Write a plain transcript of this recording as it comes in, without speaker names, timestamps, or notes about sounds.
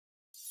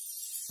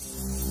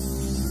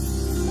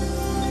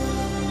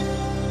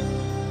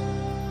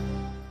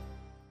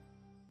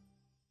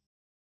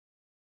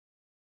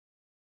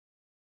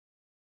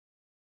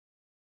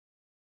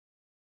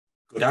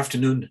Good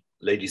afternoon,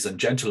 ladies and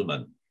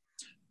gentlemen.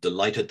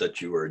 Delighted that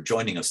you are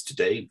joining us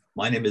today.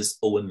 My name is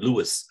Owen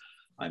Lewis.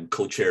 I'm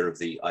co-chair of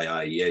the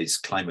IIEA's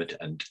Climate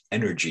and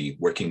Energy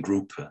Working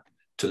Group.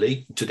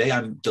 Today,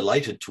 I'm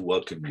delighted to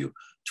welcome you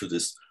to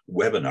this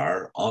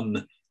webinar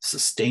on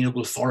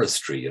sustainable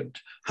forestry and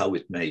how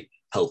it may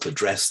help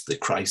address the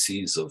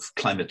crises of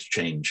climate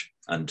change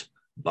and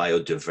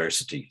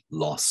biodiversity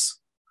loss.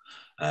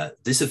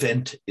 This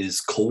event is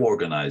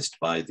co-organised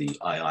by the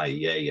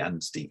IIEA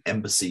and the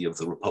Embassy of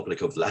the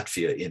Republic of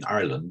Latvia in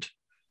Ireland.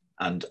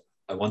 And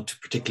I want to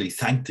particularly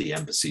thank the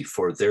Embassy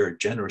for their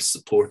generous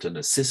support and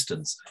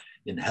assistance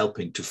in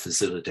helping to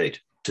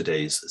facilitate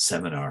today's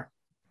seminar.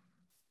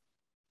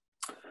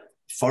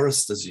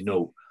 Forests, as you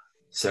know,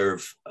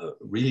 serve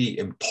really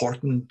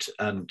important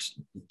and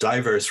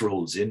diverse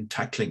roles in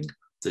tackling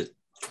the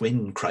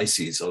twin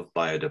crises of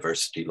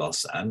biodiversity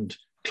loss and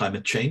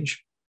climate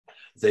change.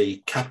 They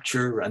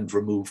capture and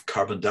remove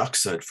carbon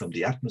dioxide from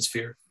the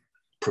atmosphere,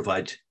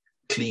 provide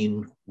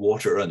clean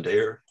water and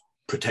air,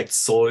 protect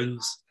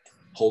soils,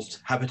 halt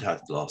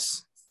habitat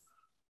loss.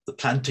 The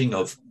planting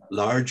of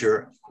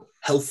larger,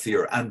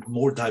 healthier and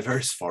more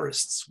diverse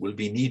forests will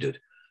be needed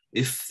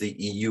if the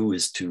EU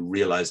is to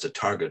realise the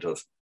target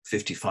of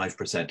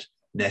 55%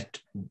 net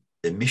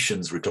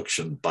emissions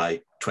reduction by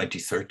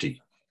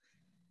 2030.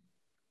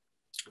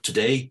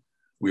 Today,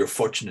 we are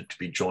fortunate to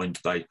be joined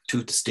by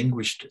two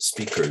distinguished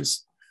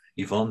speakers,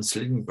 Yvonne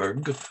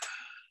Slindenberg,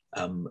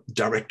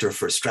 Director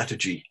for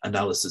Strategy,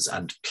 Analysis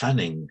and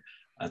Planning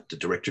at the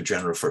Director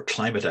General for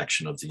Climate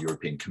Action of the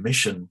European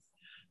Commission,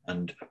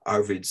 and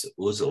Arvids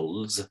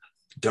Ozols,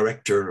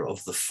 Director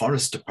of the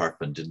Forest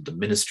Department in the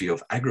Ministry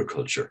of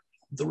Agriculture,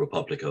 the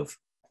Republic of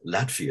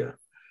Latvia.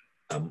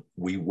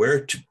 We were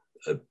to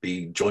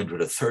be joined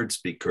with a third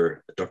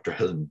speaker, Dr.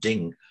 Helen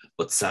Ding,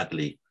 but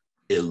sadly,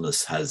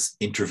 illness has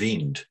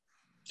intervened.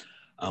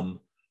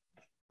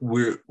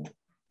 We're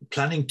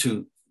planning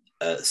to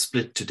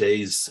split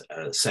today's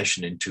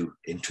session into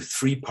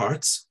three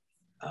parts.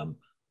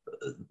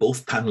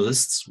 Both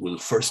panelists will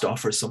first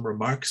offer some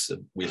remarks,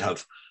 and we'll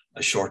have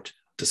a short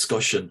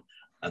discussion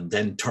and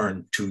then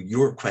turn to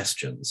your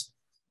questions.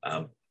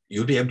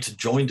 You'll be able to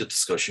join the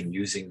discussion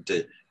using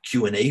the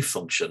Q&A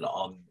function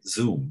on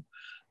Zoom.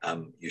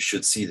 You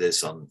should see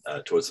this on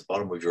towards the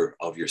bottom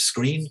of your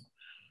screen.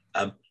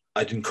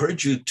 I'd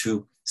encourage you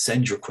to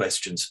send your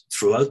questions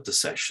throughout the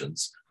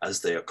sessions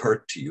as they occur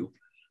to you.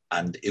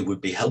 And it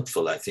would be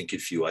helpful, I think,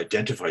 if you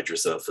identified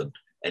yourself and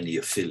any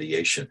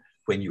affiliation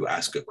when you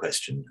ask a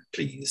question,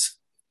 please.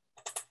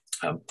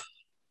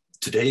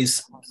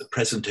 Today's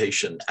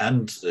presentation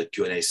and the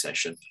Q&A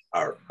session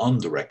are on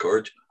the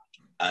record,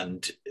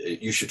 and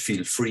you should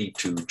feel free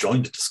to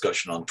join the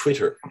discussion on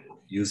Twitter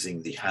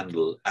using the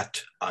handle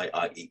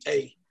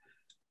 @IIEA.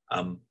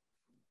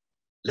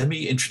 Let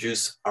me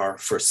introduce our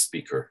first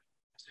speaker.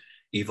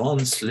 Yvonne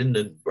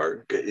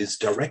Slindenberg is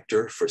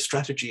Director for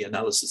Strategy,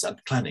 Analysis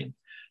and Planning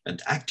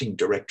and Acting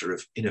Director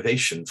of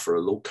Innovation for a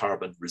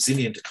Low-Carbon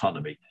Resilient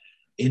Economy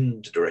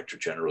in the Director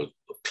General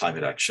of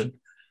Climate Action.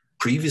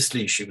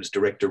 Previously, she was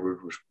Director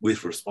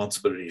with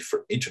responsibility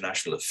for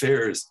international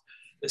affairs,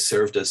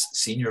 served as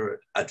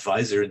Senior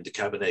Advisor in the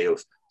Cabinet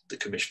of the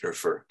Commissioner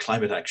for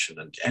Climate Action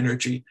and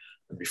Energy.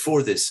 And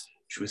before this,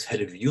 she was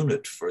Head of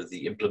Unit for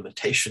the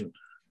implementation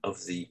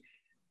of the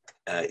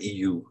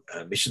EU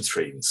emissions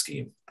trading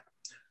scheme.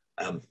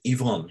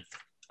 Yvonne,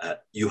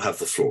 you have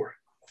the floor.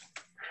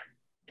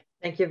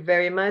 Thank you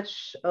very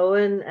much,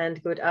 Owen,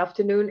 and good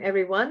afternoon,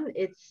 everyone.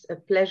 It's a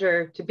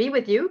pleasure to be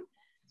with you.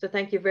 So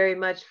thank you very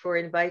much for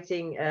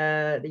inviting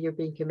the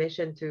European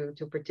Commission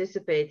to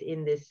participate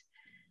in this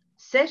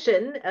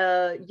session.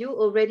 You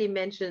already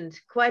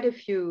mentioned quite a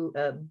few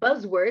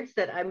buzzwords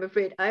that I'm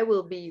afraid I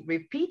will be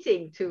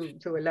repeating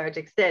to a large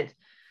extent.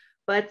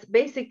 But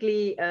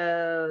basically,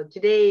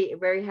 today,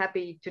 very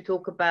happy to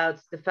talk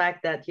about the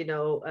fact that,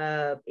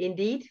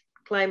 indeed,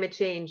 climate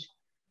change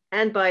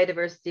and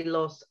biodiversity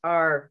loss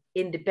are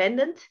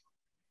independent.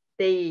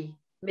 They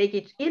make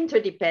it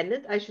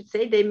interdependent, I should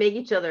say. They make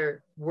each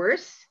other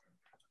worse.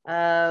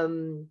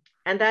 And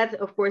that,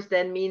 of course,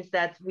 then means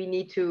that we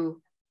need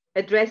to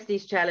address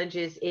these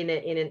challenges in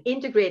an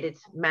integrated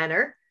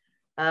manner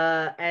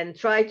and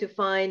try to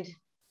find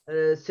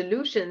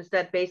solutions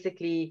that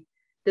basically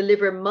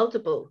deliver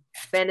multiple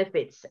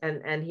benefits.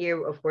 And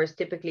here, of course,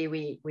 typically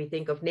we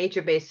think of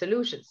nature-based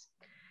solutions.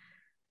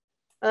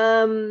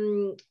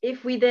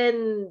 If we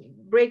then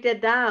break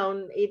that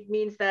down, it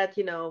means that,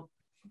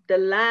 the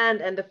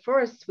land and the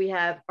forests we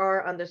have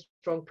are under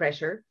strong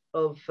pressure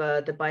of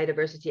the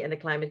biodiversity and the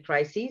climate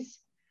crises.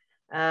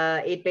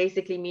 It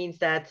basically means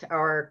that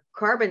our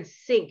carbon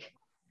sink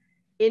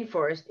in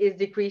forest is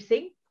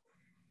decreasing.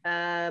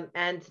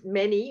 And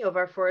many of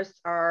our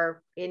forests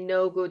are in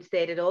no good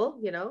state at all.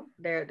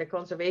 The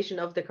conservation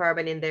of the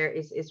carbon in there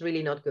is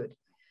really not good.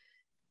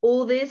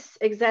 All this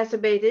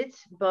exacerbated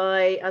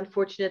by,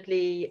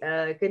 unfortunately,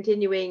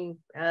 continuing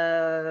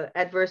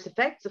adverse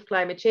effects of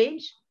climate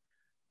change.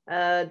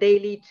 They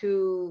lead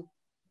to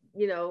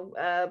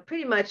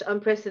pretty much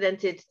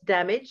unprecedented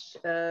damage,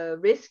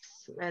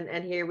 risks,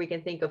 and here we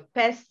can think of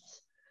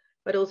pests,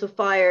 but also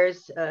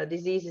fires,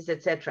 diseases,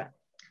 etc.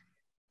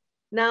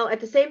 Now, at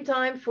the same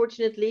time,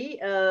 fortunately,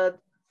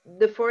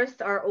 the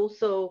forests are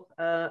also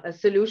a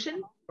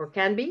solution, or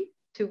can be,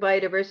 to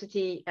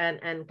biodiversity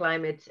and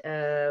climate,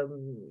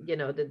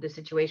 the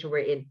situation we're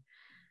in.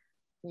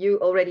 You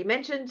already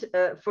mentioned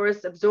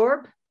forests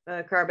absorb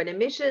carbon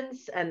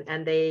emissions,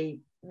 and they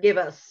give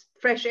us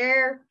fresh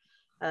air,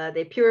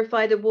 they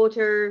purify the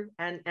water,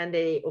 and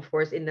they, of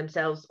course, in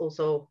themselves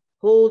also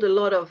hold a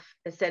lot of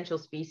essential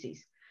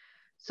species.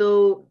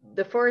 So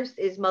the forest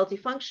is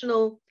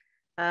multifunctional,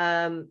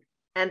 and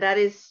that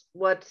is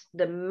what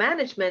the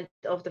management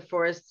of the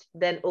forest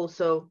then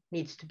also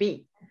needs to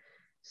be.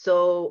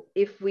 So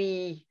if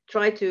we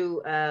try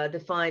to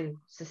define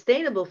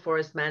sustainable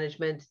forest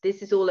management,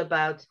 this is all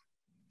about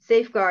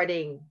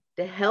safeguarding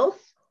the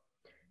health,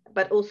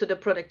 but also the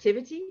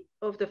productivity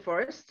of the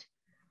forest,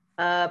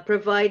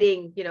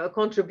 providing a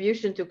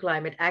contribution to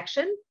climate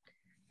action,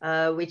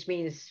 which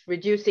means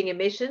reducing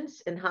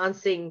emissions,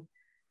 enhancing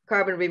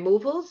carbon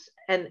removals,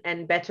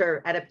 and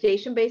better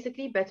adaptation,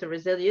 basically better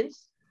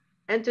resilience,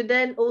 and to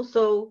then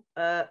also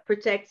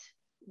protect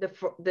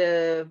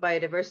the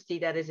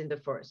biodiversity that is in the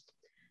forest.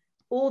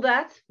 All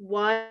that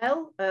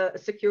while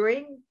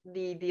securing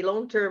the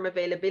long-term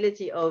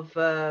availability of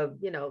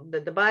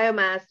the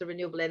biomass, the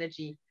renewable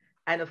energy,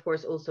 and of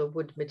course also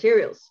wood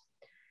materials.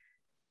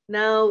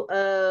 Now,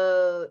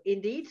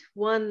 indeed,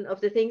 one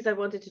of the things I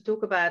wanted to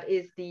talk about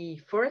is the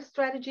forest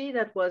strategy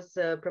that was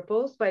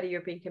proposed by the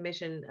European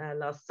Commission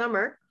last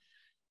summer.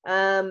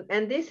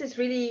 And this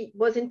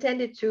was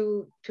intended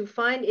to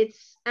find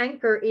its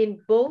anchor in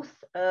both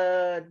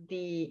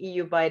the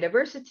EU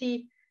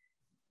biodiversity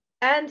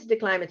and the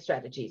climate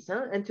strategies,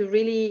 and to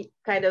really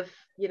kind of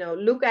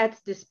look at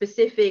the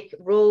specific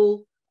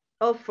role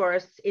of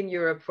forests in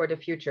Europe for the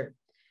future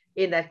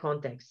in that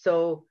context.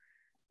 So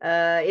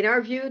in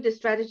our view, the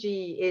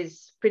strategy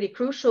is pretty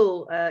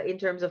crucial in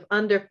terms of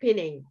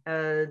underpinning,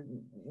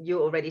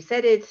 you already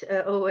said it,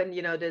 Owen,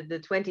 the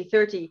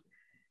 2030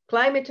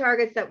 climate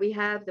targets that we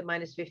have, the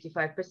minus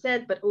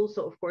 55%, but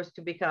also, of course,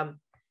 to become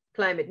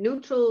climate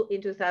neutral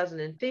in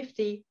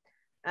 2050,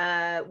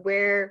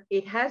 where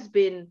it has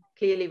been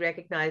clearly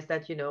recognized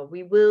that,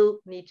 we will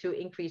need to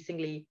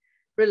increasingly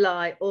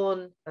rely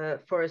on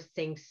forest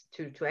sinks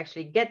to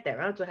actually get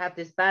there, to have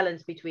this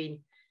balance between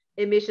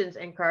emissions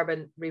and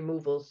carbon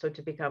removals, so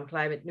to become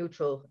climate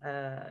neutral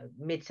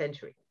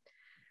mid-century.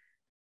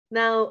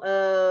 Now,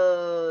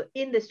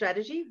 in the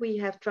strategy, we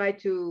have tried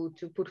to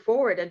put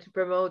forward and to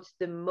promote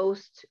the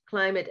most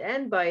climate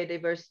and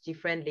biodiversity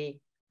friendly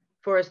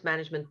forest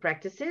management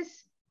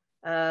practices,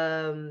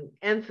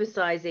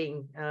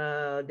 emphasizing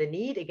the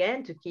need,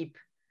 again, to keep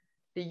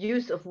the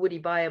use of woody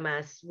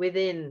biomass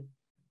within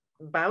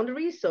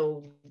boundaries.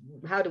 So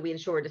how do we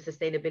ensure the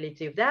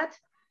sustainability of that?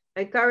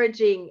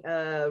 Encouraging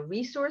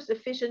resource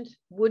efficient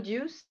wood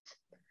use.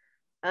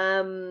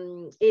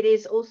 It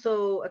is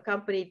also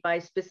accompanied by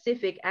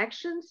specific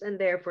actions, and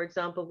there, for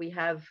example, we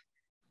have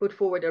put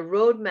forward a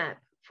roadmap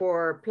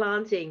for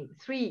planting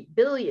 3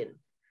 billion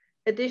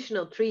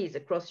additional trees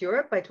across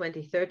Europe by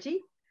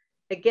 2030,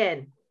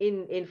 again,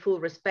 in full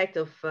respect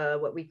of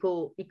what we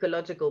call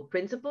ecological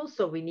principles.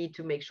 So we need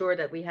to make sure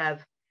that we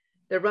have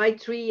the right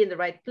tree in the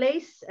right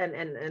place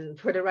and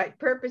for the right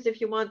purpose,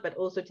 if you want, but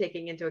also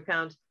taking into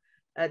account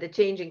the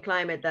changing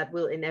climate that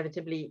will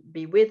inevitably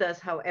be with us,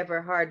 however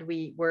hard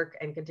we work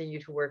and continue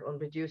to work on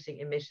reducing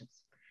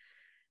emissions.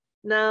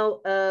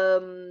 Now,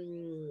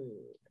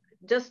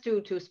 just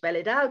to spell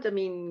it out, I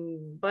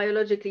mean,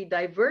 biologically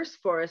diverse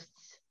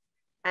forests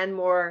and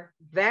more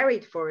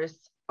varied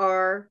forests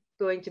are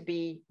going to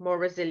be more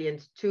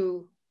resilient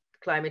to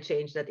climate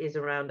change that is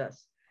around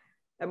us.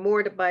 A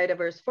more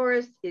biodiverse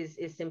forest is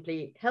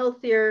simply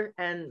healthier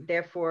and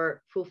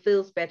therefore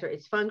fulfills better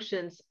its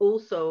functions,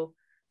 also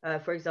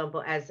for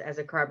example, as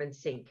a carbon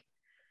sink.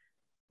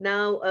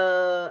 Now,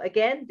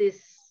 again,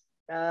 this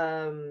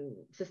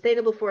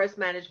sustainable forest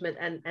management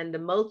and the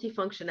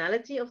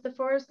multifunctionality of the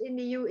forest in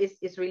the EU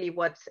is really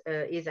what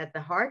is at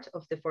the heart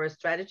of the forest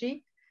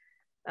strategy.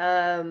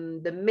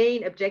 The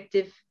main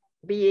objective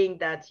being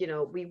that,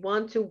 we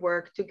want to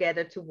work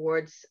together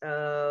towards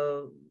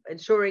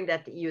ensuring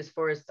that the EU's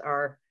forests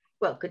are,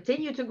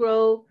 continue to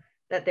grow,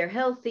 that they're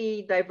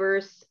healthy,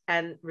 diverse,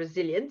 and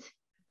resilient,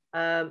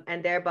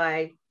 and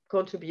thereby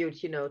contribute,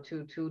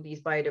 to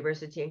these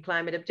biodiversity and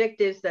climate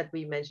objectives that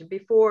we mentioned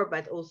before,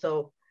 but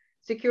also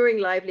securing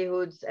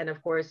livelihoods and,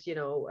 of course,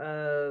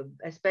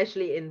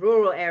 especially in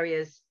rural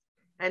areas,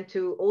 and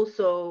to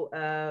also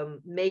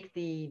make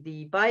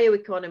the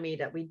bioeconomy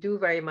that we do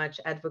very much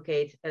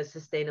advocate a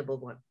sustainable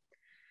one.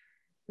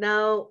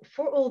 Now,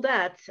 for all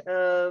that,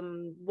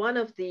 one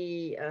of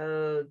the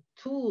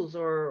tools,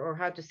 or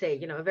how to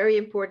say, a very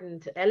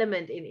important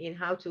element in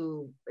how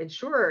to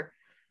ensure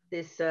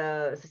this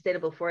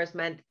sustainable forest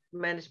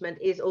management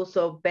is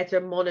also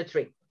better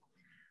monitoring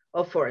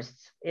of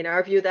forests. In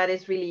our view, that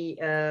is really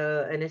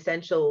an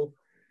essential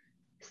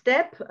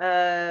step.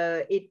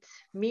 It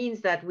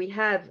means that we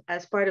have,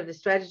 as part of the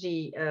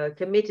strategy,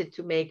 committed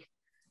to make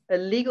a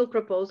legal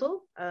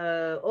proposal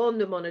on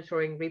the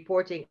monitoring,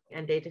 reporting,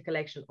 and data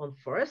collection on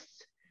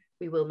forests.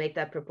 We will make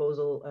that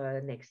proposal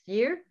next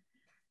year.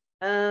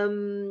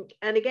 And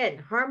again,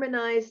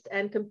 harmonized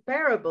and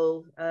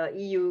comparable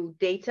EU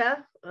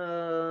data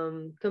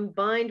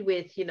combined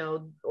with,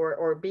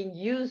 or being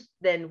used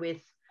then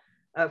with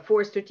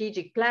for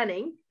strategic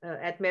planning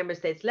at member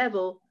states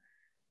level.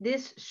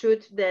 This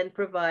should then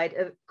provide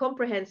a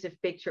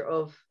comprehensive picture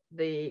of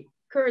the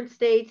current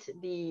state,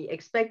 the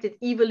expected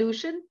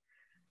evolution,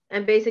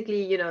 and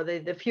basically,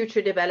 the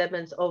future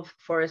developments of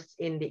forests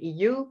in the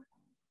EU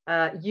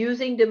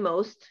using the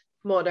most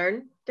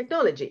modern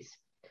technologies.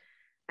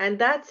 And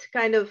that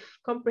kind of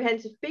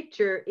comprehensive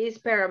picture is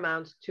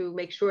paramount to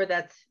make sure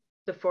that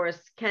the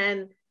forests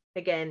can,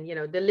 again,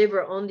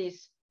 deliver on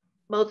these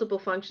multiple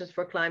functions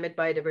for climate,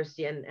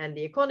 biodiversity, and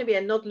the economy,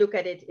 and not look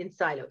at it in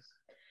silos.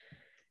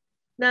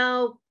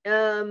 Now,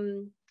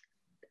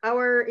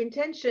 our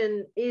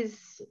intention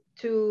is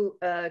to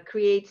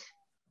create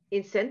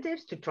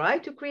incentives, to try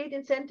to create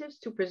incentives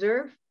to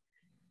preserve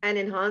and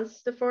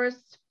enhance the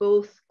forests,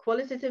 both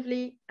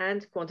qualitatively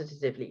and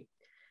quantitatively.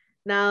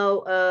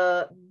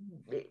 Now,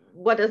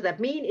 what does that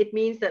mean? It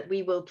means that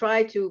we will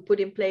try to put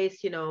in place,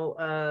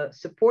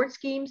 support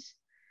schemes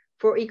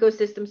for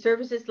ecosystem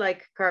services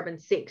like carbon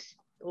sinks,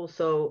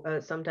 also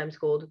sometimes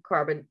called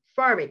carbon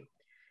farming.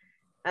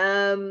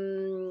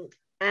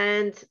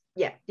 And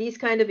yeah, these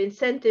kind of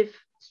incentive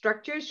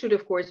structures should,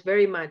 of course,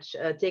 very much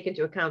take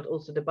into account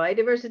also the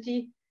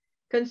biodiversity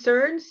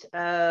concerns,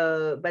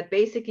 but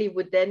basically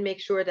would then make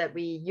sure that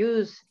we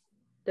use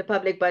the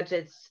public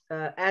budgets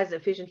as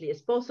efficiently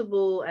as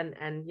possible and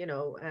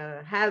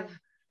have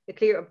a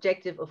clear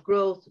objective of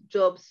growth,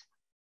 jobs,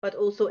 but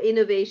also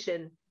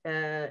innovation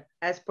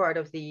as part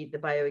of the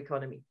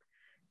bioeconomy.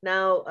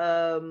 Now,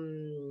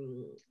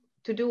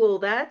 to do all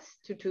that,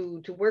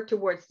 to work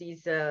towards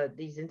these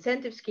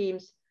incentive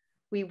schemes,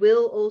 we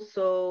will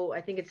also,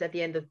 I think it's at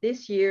the end of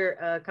this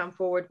year, come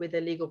forward with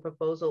a legal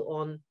proposal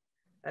on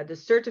the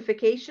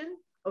certification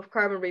of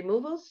carbon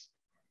removals,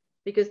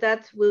 because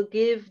that will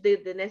give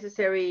the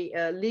necessary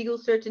legal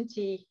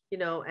certainty,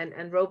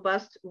 and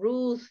robust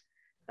rules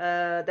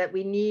that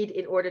we need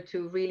in order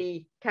to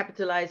really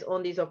capitalize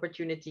on these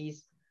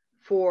opportunities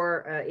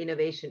for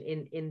innovation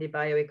in the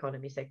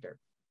bioeconomy sector.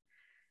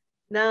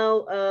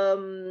 Now,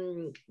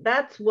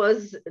 that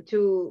was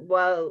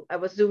while I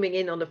was zooming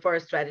in on the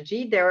forest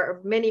strategy, there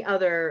are many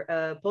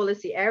other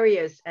policy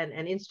areas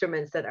and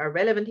instruments that are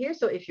relevant here.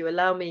 So if you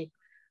allow me,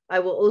 I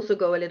will also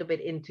go a little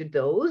bit into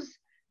those.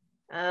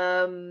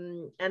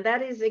 And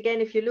that is,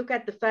 again, if you look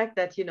at the fact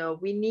that,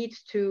 we need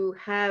to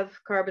have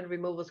carbon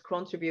removals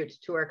contribute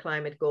to our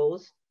climate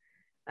goals,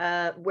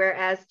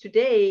 whereas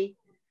today,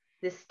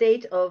 the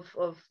state of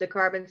the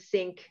carbon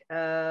sink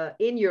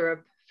in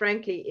Europe,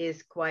 frankly,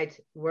 is quite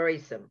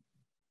worrisome.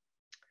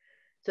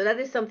 So that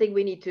is something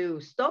we need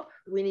to stop.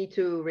 We need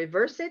to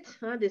reverse it,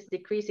 this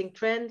decreasing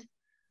trend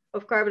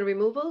of carbon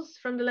removals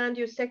from the land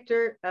use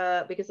sector,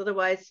 because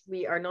otherwise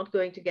we are not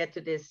going to get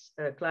to this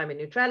climate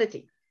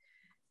neutrality.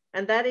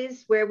 And that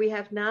is where we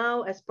have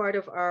now, as part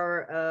of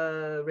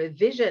our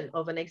revision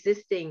of an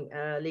existing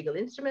legal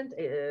instrument,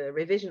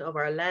 revision of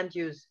our land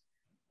use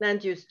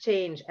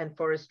change and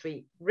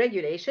forestry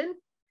regulation,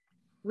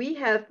 we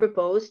have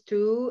proposed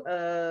to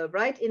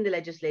write in the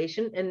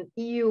legislation an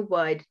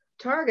EU-wide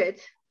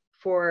target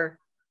for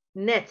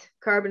net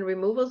carbon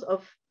removals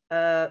of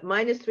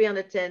minus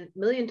 310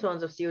 million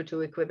tons of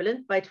CO2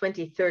 equivalent by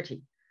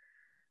 2030.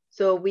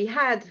 So we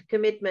had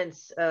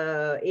commitments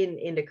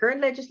in the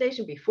current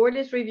legislation before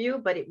this review,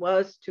 but it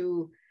was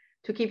to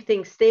keep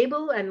things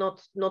stable and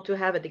not to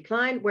have a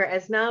decline.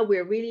 Whereas now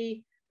we're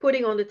really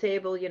putting on the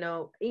table,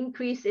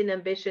 increase in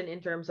ambition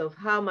in terms of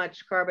how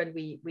much carbon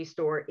we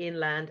store in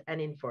land and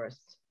in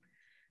forests.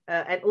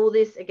 And all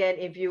this, again,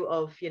 in view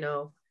of,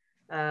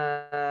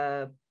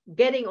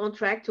 getting on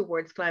track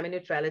towards climate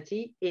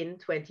neutrality in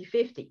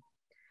 2050.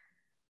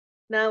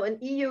 Now, an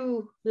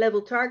EU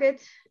level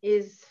target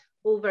is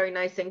all very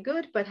nice and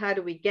good, but how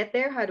do we get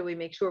there? How do we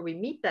make sure we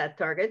meet that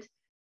target?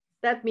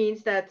 That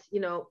means that,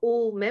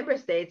 all member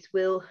states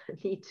will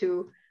need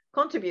to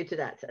contribute to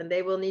that, and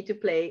they will need to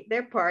play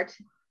their part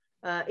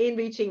in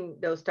reaching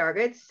those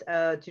targets,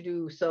 to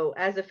do so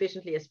as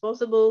efficiently as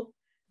possible.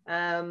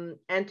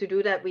 And to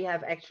do that, we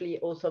have actually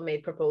also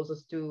made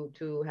proposals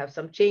to have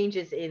some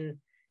changes in,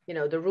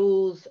 the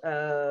rules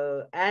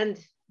and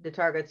the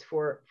targets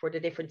for the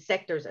different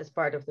sectors as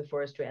part of the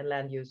forestry and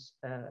land use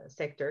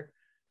sector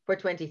for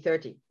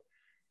 2030.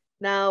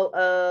 Now,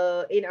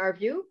 in our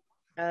view,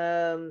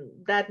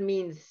 that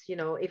means,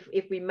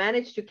 if we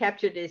manage to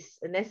capture this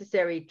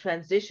necessary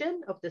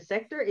transition of the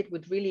sector, it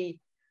would really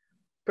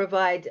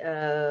provide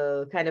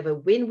kind of a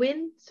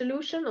win-win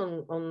solution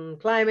on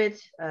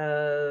climate,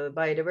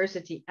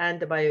 biodiversity,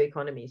 and the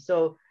bioeconomy.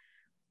 So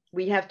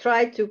we have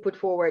tried to put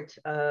forward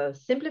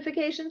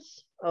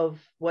simplifications of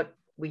what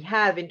we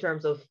have in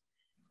terms of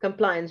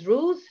compliance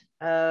rules,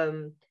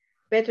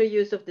 better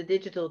use of the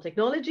digital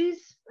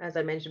technologies, as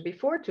I mentioned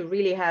before, to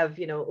really have,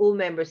 all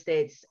member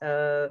states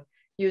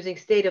using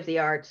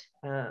state-of-the-art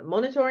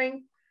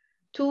monitoring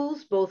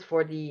tools, both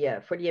for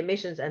the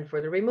emissions and for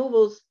the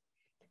removals,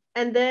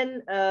 and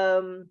then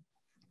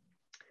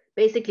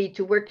basically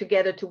to work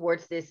together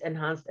towards this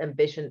enhanced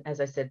ambition,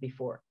 as I said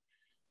before.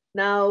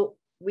 Now,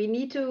 we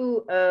need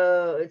to,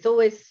 it's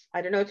always,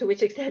 I don't know to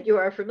which extent you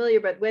are familiar,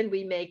 but when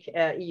we make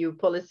EU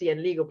policy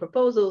and legal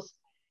proposals,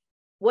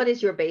 what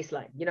is your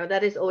baseline?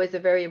 That is always a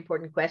very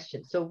important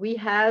question. So we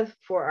have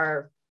for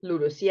our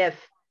LULUCF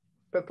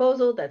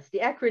proposal, that's the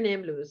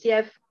acronym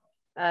LULUCF,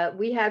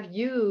 we have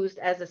used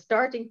as a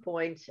starting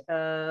point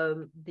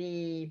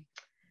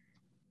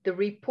the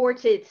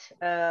reported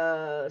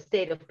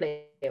state of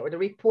play, or the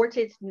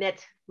reported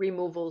net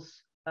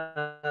removals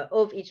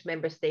of each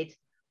member state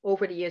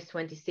over the years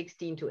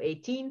 2016 to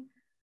 18.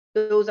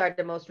 Those are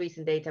the most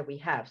recent data we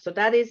have. So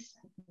that is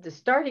the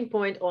starting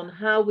point on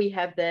how we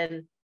have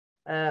then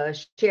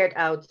shared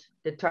out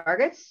the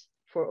targets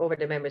for over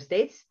the member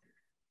states.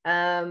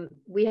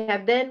 We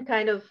have then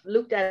kind of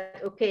looked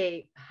at,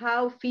 okay,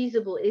 how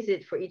feasible is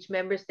it for each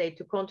member state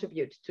to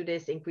contribute to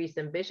this increased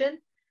ambition?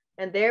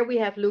 And there we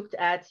have looked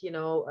at,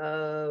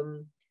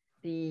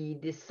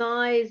 the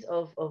size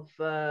of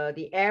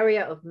the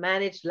area of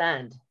managed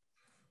land,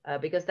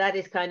 because that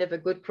is kind of a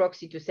good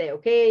proxy to say,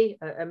 okay,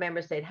 a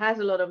member state has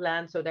a lot of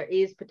land, so there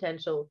is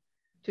potential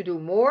to do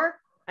more.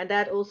 And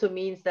that also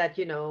means that,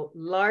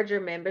 larger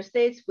member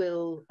states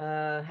will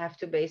have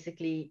to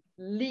basically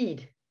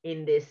lead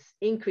in this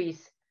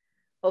increase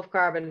of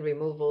carbon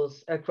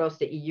removals across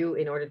the EU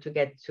in order to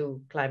get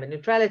to climate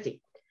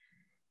neutrality.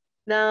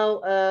 Now,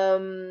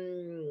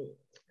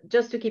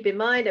 just to keep in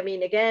mind, I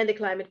mean, again, the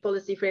climate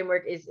policy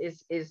framework is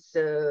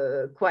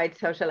quite,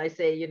 how shall I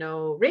say,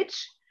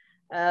 rich.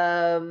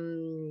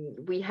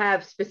 We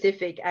have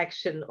specific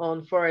action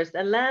on forest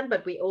and land,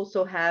 but we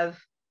also have,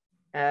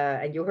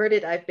 and you heard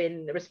it, I've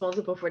been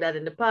responsible for that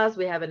in the past.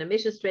 We have an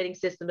emissions trading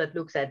system that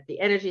looks at the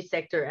energy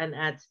sector and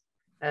at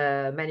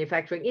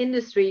manufacturing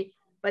industry.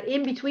 But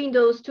in between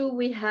those two,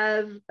 we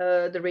have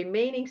the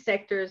remaining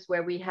sectors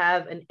where we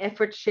have an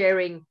effort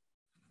sharing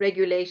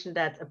regulation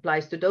that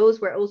applies to those,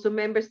 where also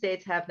member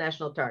states have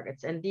national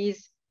targets. And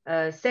these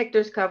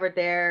sectors covered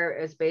there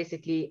is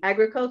basically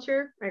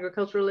agriculture,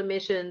 agricultural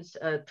emissions,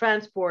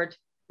 transport,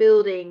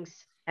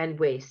 buildings, and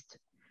waste.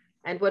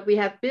 And what we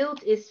have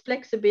built is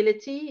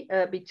flexibility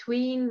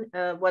between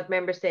what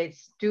member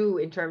states do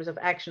in terms of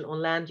action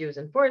on land use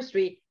and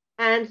forestry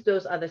and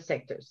those other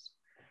sectors,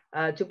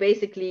 to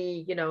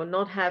basically,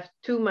 not have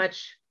too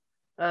much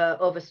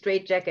of a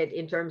straitjacket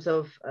in terms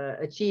of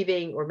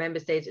achieving, or member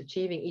states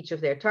achieving each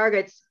of their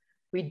targets.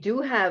 We do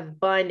have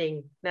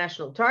binding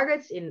national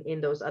targets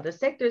in those other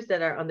sectors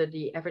that are under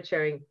the effort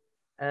sharing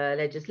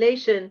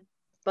legislation,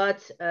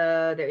 but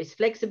there is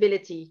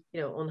flexibility,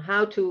 on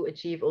how to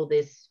achieve all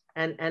this,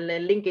 and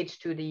then linkage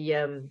to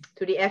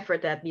the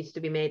effort that needs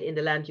to be made in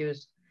the land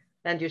use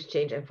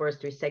change and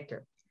forestry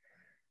sector.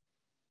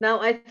 Now,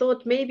 I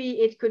thought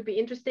maybe it could be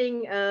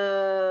interesting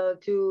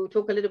to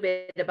talk a little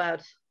bit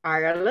about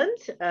Ireland,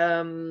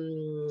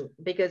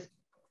 because,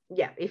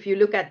 yeah, if you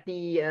look at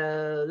the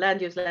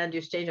land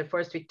use change and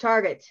forestry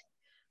target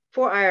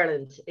for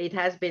Ireland, it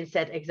has been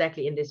set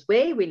exactly in this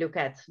way. We look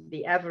at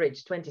the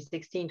average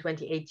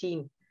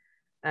 2016-2018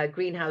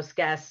 greenhouse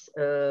gas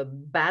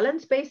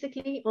balance,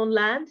 basically, on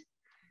land,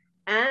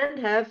 and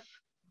have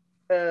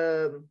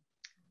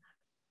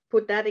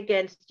put that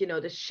against,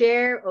 the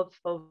share of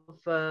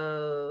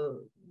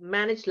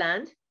managed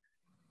land.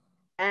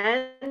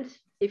 And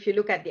if you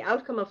look at the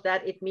outcome of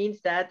that, it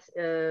means that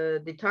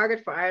the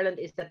target for Ireland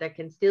is that there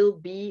can still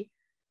be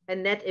a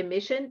net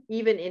emission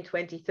even in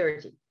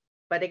 2030.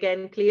 But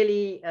again,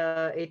 clearly,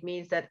 it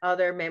means that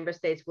other member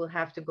states will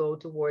have to go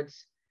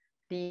towards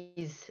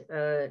these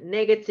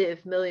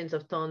negative millions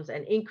of tons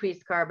and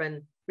increased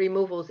carbon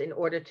removals in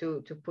order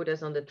to put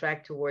us on the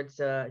track towards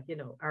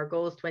our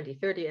goals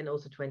 2030 and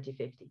also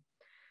 2050.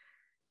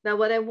 Now,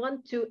 what I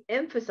want to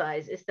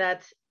emphasize is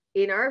that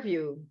in our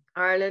view,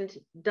 Ireland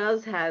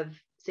does have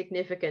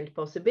significant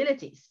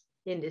possibilities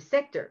in this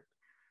sector.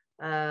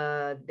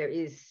 There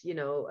is,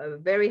 a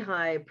very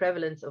high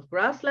prevalence of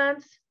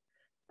grasslands,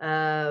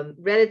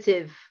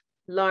 relative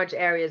large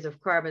areas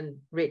of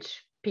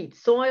carbon-rich peat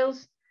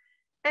soils,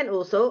 and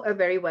also a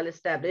very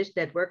well-established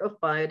network of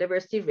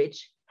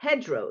biodiversity-rich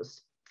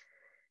hedgerows.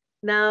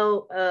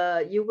 Now,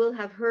 you will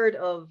have heard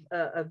of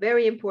a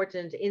very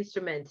important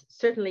instrument,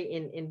 certainly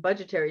in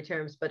budgetary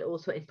terms, but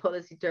also in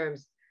policy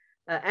terms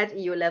at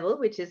EU level,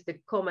 which is the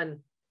Common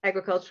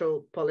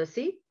Agricultural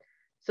Policy.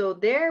 So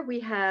there we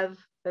have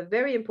a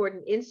very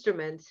important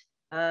instrument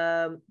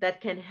that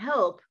can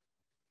help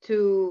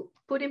to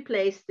put in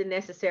place the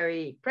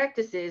necessary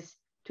practices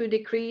to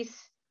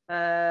decrease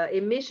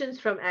emissions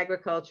from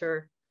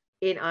agriculture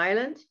in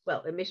Ireland.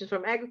 Well, emissions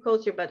from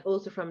agriculture, but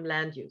also from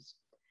land use.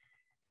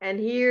 And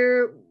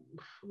here,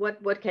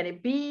 what can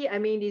it be? I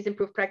mean, these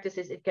improved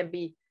practices, it can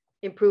be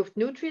improved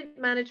nutrient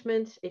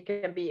management, it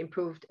can be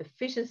improved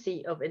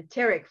efficiency of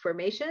enteric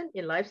formation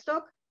in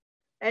livestock,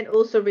 and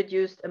also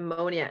reduced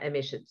ammonia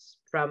emissions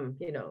from,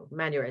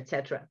 manure,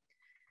 etc.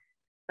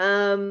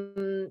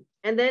 And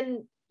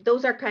then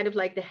those are kind of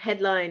like the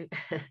headline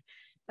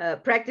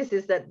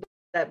practices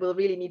that will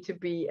really need to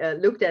be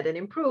looked at and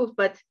improved.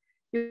 But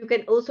you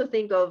can also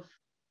think of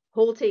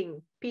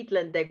halting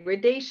peatland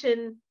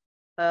degradation.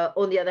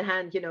 On the other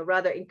hand,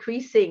 rather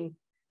increasing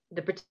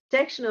the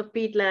protection of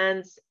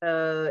peatlands,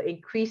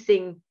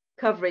 increasing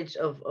coverage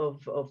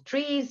of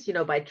trees,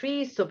 by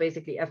trees. So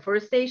basically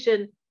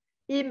afforestation,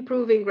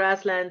 improving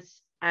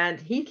grasslands and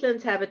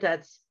heathlands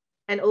habitats,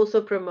 and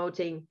also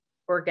promoting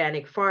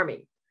organic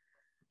farming.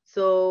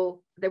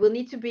 So there will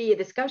need to be a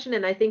discussion,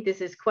 and I think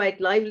this is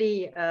quite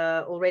lively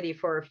already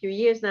for a few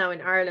years now in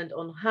Ireland,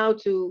 on how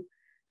to,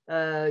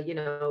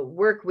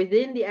 work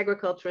within the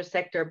agricultural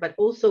sector, but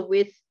also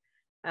with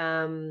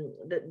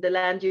the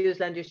land use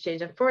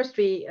change and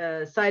forestry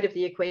side of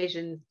the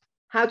equation,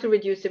 how to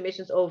reduce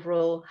emissions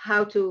overall,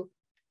 how to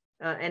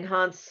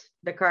enhance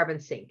the carbon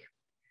sink.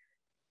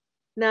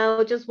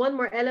 Now, just one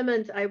more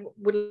element I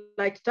would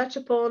like to touch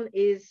upon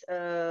is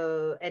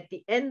at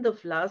the end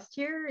of last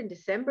year, in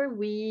December,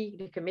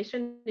 the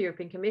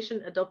European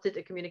Commission, adopted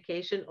a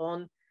communication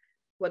on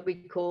what we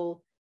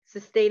call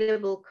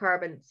sustainable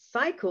carbon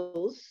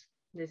cycles.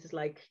 This is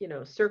like,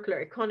 circular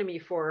economy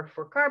for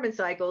carbon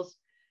cycles.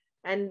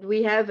 And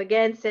we have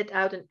again set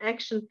out an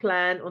action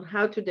plan on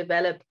how to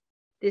develop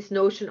this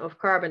notion of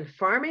carbon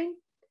farming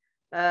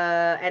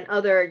and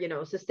other,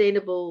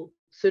 sustainable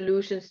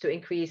solutions to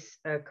increase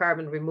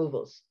carbon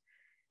removals.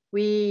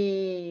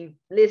 We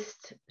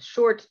list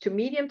short to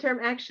medium term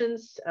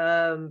actions,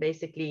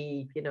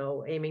 basically,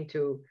 aiming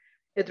to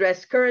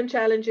address current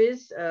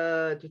challenges,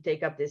 to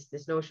take up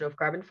this notion of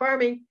carbon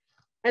farming,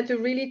 and to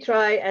really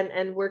try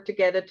and work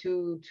together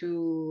to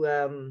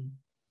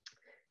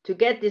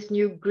get this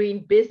new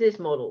green business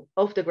model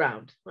off the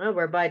ground,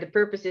 whereby the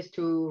purpose is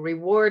to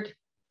reward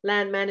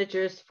land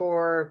managers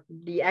for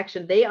the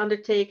action they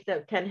undertake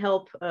that can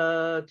help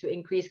to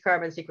increase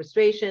carbon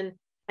sequestration.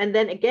 And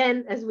then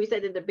again, as we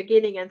said in the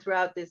beginning and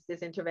throughout this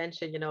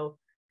intervention,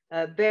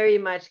 very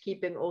much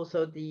keeping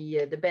also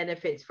the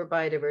benefits for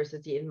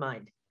biodiversity in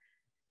mind.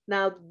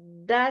 Now,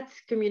 that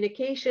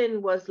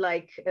communication was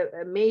like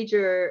a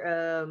major,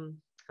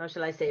 how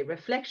shall I say,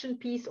 reflection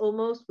piece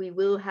almost. We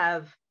will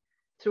have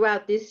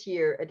throughout this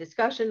year a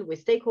discussion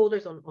with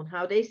stakeholders on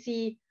how they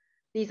see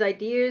these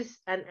ideas,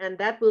 and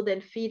that will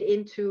then feed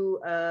into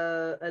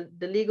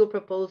the legal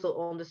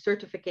proposal on the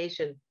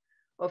certification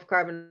of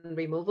carbon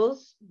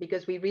removals,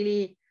 because we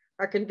really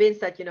are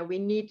convinced that we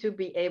need to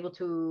be able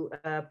to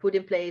put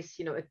in place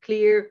a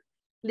clear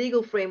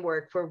legal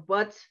framework for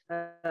what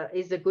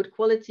is a good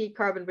quality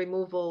carbon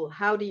removal.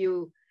 How do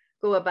you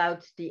go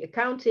about the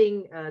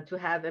accounting to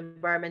have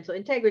environmental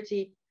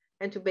integrity,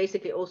 and to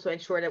basically also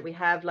ensure that we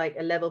have like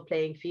a level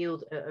playing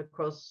field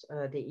across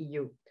the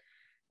EU.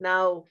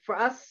 Now, for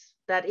us,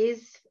 that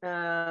is,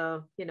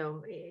 a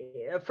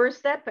first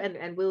step,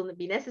 and will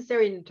be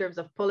necessary in terms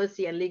of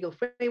policy and legal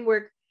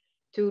framework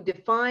to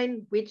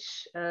define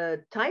which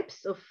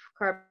types of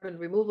carbon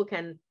removal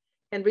can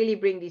really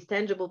bring these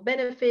tangible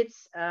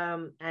benefits,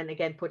 and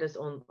again, put us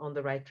on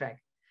the right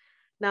track.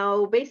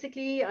 Now,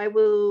 basically, I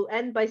will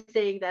end by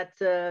saying that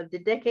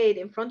the decade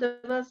in front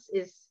of us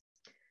is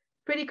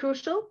pretty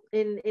crucial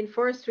in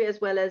forestry as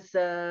well as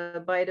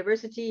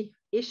biodiversity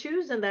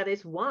issues, and that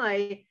is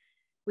why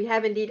we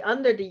have indeed,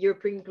 under the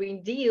European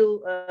Green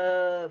Deal,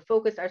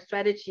 focused our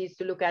strategies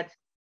to look at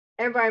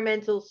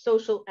environmental,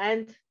 social,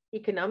 and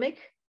economic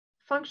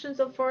functions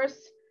of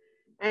forests,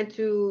 and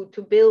to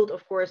build,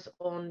 of course,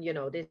 on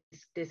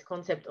this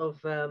concept of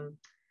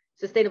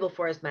sustainable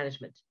forest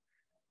management.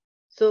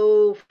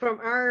 So, from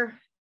our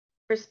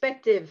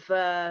perspective,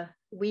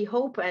 we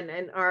hope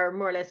and are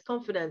more or less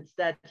confident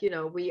that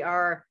we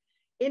are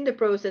in the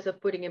process of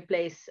putting in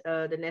place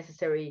the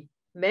necessary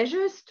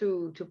measures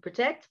to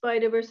protect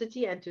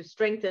biodiversity and to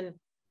strengthen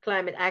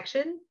climate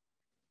action.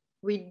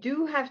 We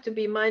do have to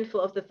be mindful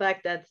of the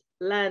fact that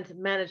land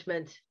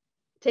management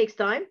takes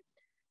time.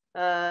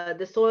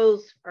 The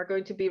soils are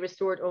going to be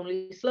restored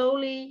only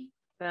slowly.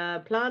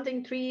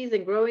 Planting trees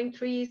and growing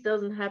trees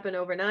doesn't happen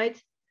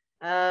overnight.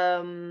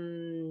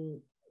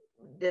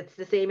 That's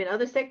the same in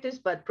other sectors,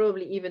 but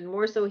probably even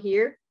more so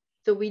here.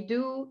 So we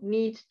do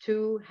need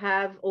to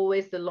have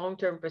always the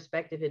long-term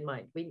perspective in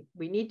mind. We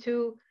need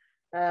to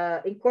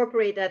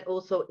incorporate that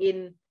also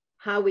in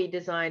how we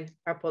design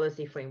our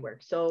policy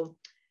framework. So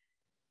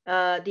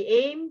the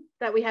aim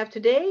that we have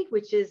today,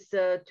 which is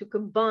to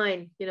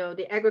combine,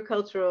 the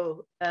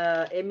agricultural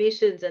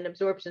emissions and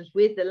absorptions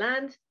with the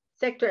land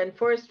sector and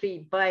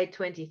forestry by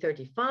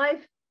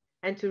 2035,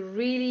 and to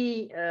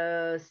really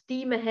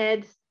steam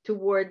ahead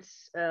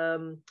towards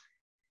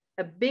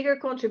a bigger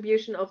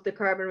contribution of the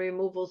carbon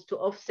removals to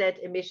offset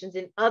emissions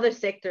in other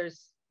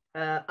sectors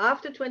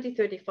after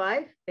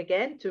 2035,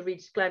 again, to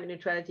reach climate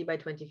neutrality by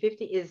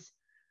 2050 is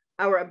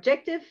our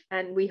objective.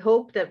 And we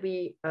hope that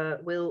we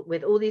will,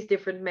 with all these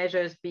different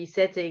measures, be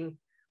setting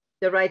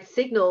the right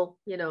signal,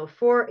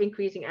 for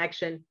increasing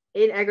action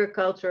in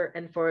agriculture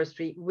and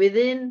forestry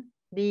within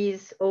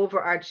these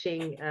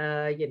overarching,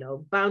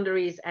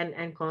 boundaries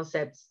and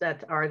concepts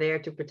that are there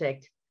to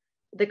protect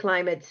the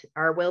climate,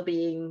 our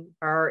well-being,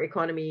 our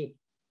economy,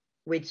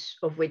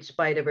 of which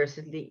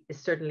biodiversity is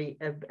certainly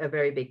a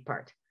very big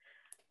part.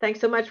 Thanks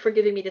so much for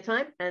giving me the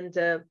time, and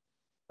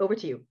over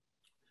to you.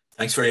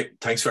 Thanks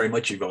very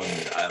much,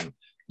 Yvonne.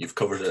 You've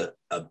covered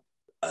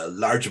a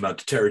large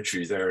amount of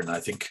territory there, and I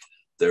think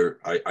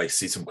I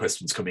see some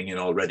questions coming in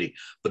already.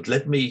 But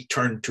let me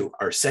turn to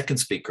our second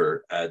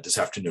speaker this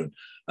afternoon.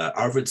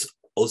 Arvids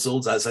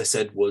Ozols, as I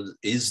said,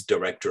 is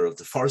director of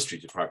the Forestry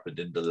Department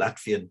in the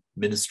Latvian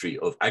Ministry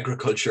of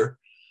Agriculture.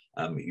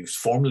 He was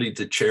formerly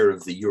the chair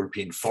of the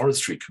European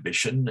Forestry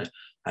Commission,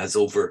 has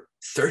over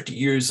 30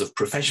 years of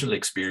professional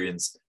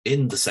experience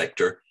in the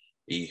sector.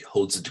 He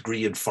holds a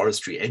degree in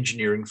forestry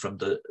engineering from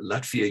the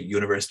Latvia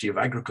University of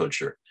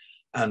Agriculture.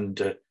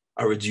 And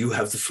Arvids, you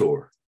have the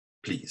floor,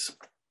 please.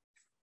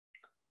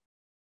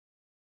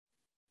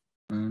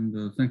 And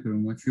thank you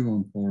very much,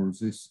 Yvonne, for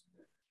this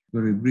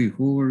very brief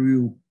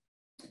overview.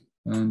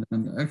 And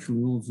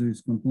actually, all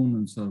these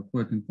components are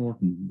quite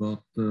important.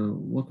 But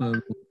what I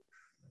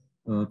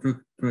will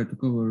try to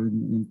cover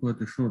in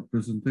quite a short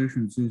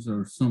presentation, these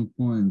are some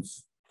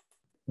points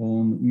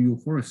on EU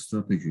forest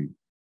strategy.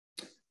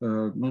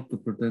 Not to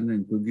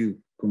pretending to give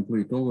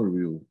complete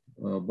overview,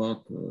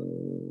 but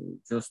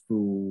just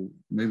to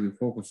maybe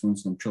focus on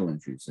some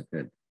challenges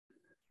ahead.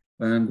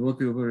 And what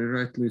you very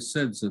rightly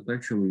said, that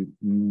actually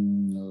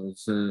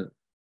the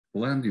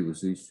land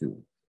use issue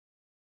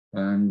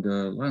and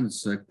land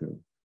sector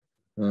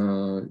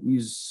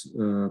is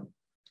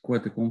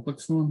quite a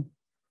complex one.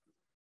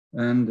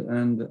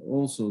 And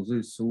also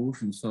these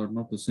solutions are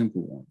not the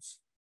simple ones.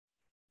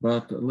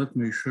 But let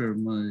me share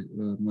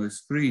my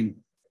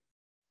screen.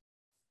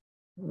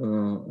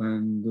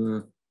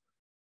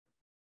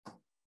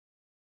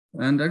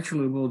 And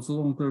actually about the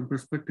long-term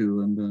perspective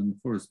and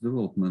forest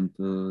development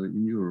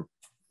in Europe.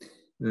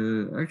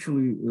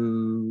 Actually,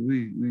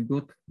 we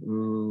got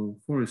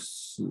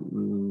forests,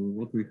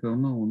 what we have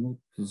now, not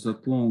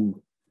that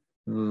long,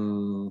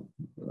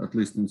 at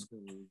least in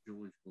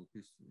geological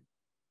history.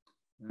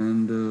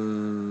 And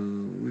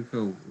we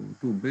have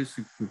two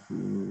basic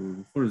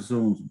forest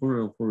zones,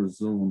 boreal forest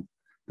zone,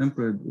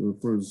 temperate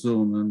forest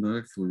zone, and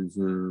actually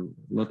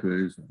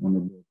Latvia is on the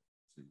border.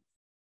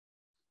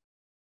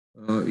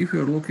 If you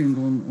are looking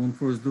on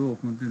forest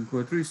development in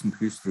quite recent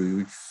history,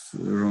 which is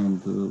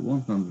around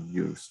 100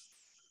 years,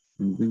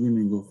 in the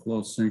beginning of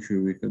last century,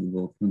 we had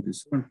about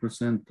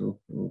 27% of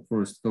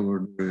forest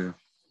covered area.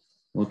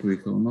 What we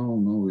have now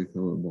we have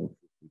about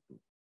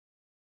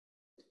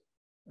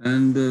 52%.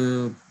 And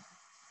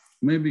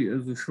maybe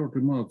as a short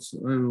remarks,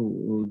 I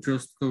will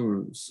just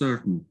cover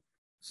certain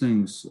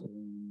things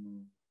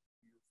on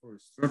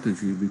forest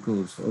strategy,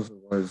 because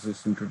otherwise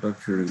this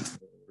introductory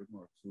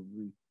remarks will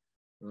be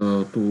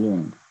too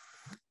long.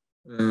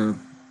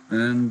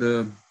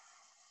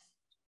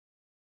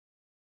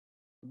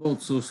 About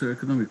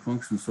socioeconomic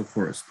functions of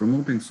forest,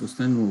 promoting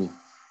sustainable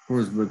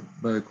forest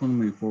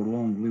bioeconomy for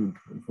long-lived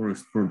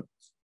forest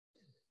products.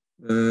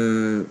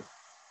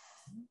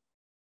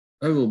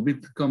 I will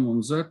come on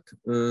that,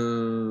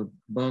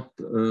 but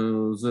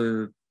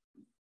the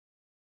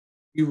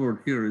keyword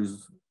here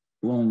is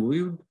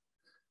long-lived,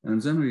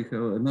 and then we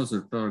have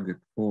another target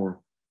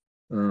for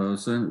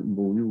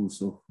sustainable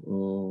use of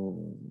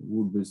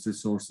wood-based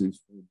resources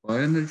for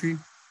bioenergy,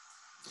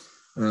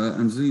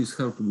 and these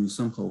have to be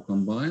somehow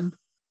combined.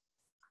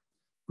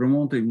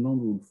 Promoting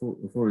non-wood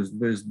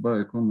forest-based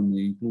bioeconomy,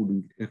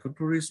 including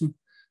ecotourism,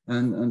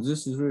 and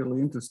this is really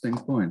interesting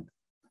point.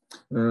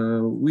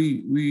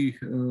 We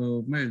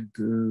made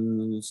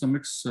some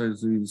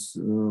exercises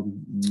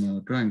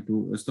trying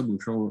to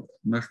establish our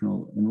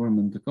national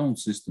environment account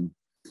system,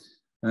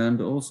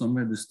 and also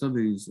made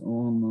studies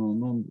on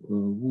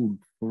non-wood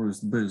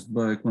forest-based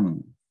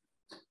bioeconomy,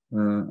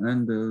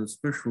 and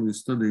especially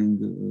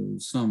studying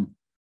some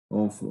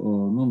of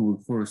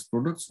non-wood forest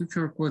products, which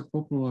are quite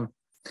popular,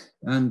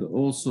 and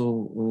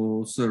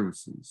also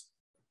services.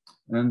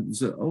 And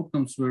the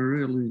outcomes were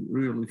really,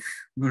 really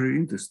very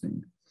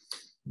interesting,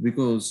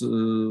 because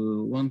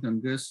one can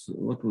guess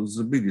what was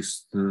the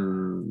biggest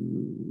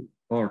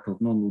part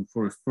of non-wood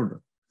forest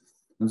product,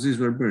 and these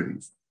were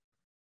berries.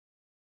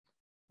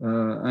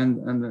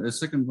 And a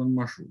second one,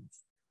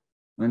 mushrooms.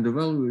 And the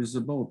value is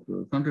about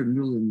 100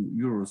 million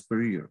euros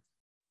per year.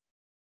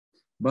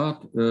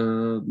 But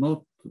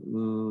not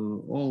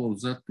all of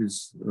that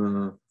is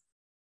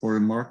for a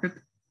market.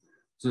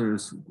 There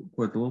is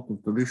quite a lot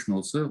of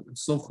traditional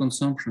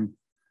self-consumption.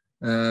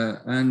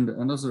 And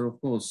another, of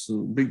course,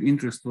 big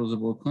interest was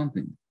about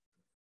hunting.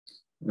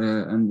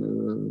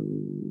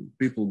 And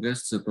people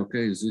guessed that,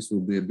 okay, this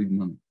will be a big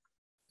money.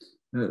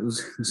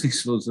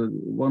 This was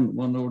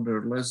one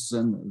order less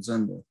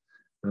than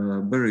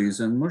berries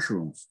and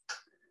mushrooms.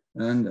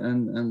 And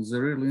the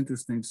really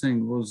interesting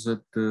thing was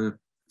that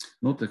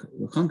not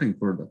hunting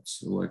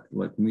products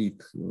like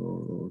meat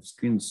or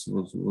skins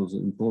was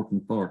an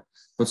important part,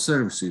 but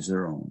services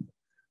around.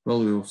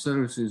 Value of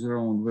services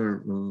around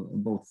were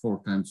about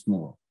 4 times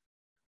more.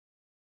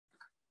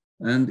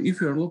 And if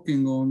you're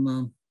looking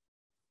on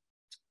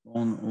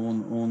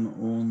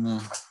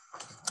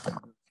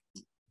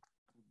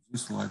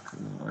this, like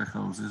I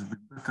have this bit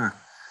better,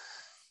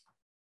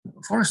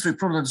 forestry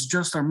products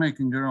just are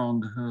making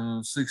around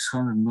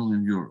 600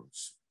 million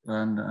euros.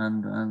 And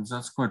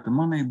that's quite the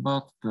money,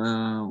 but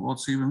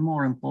what's even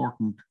more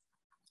important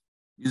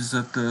is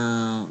that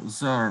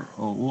there are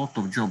a lot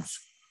of jobs.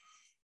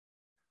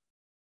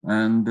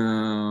 And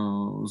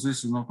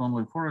this is not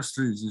only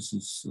forestry, this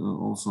is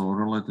also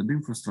related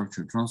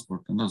infrastructure,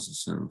 transport, and other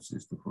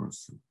services to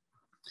forestry.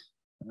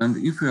 And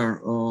if we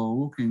are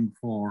looking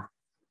for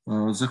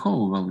the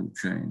whole value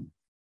chain,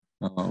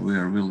 we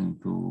are willing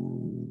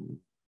to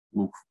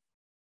look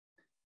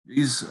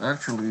is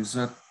actually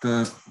that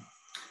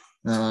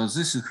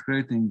this is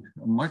creating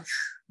a much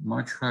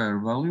higher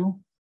value,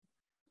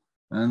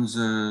 and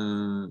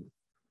the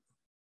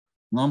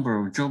number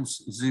of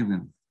jobs is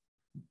even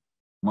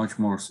much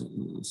more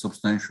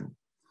substantial.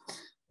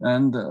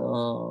 And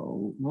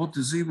what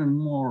is even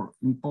more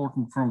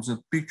important from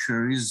that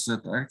picture is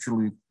that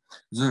actually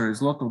there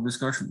is a lot of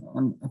discussion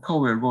on how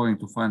we are going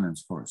to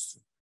finance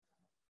forestry.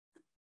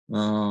 A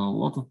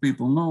lot of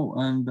people know,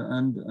 and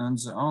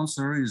the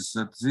answer is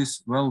that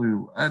this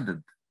value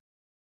added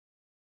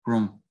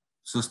from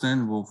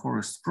sustainable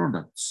forest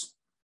products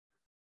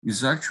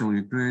is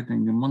actually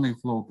creating a money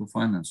flow to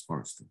finance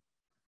forestry.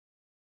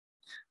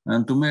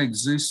 And to make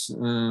this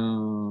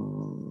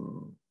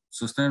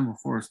sustainable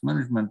forest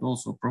management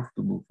also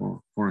profitable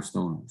for forest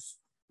owners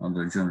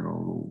under general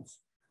rules,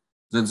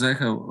 that they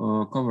have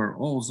cover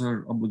all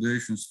their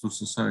obligations to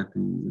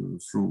society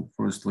through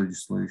forest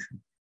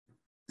legislation.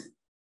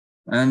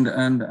 And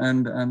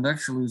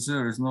actually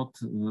there is not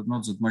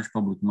that much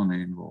public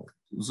money involved.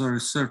 There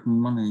is certain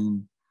money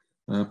in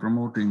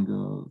promoting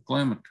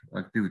climate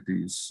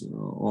activities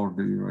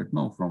already right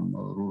now from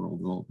rural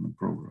development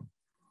program.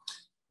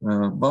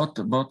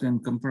 But in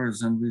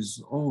comparison with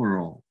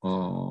overall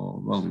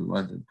value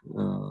added,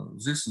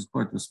 this is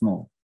quite a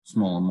small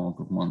amount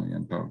of money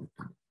and targeted.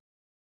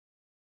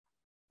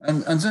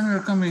 And then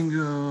we're coming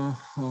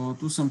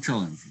to some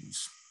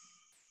challenges,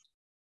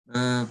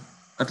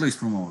 at least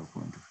from our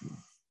point of view.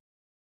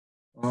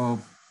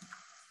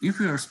 If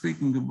we are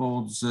speaking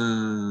about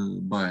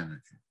the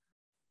bioenergy,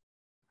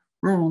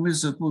 problem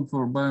is that wood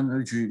for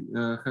bioenergy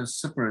has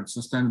separate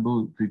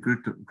sustainability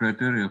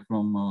criteria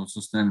from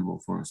sustainable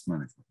forest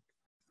management.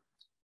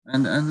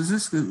 And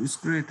this is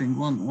creating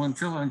one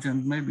challenge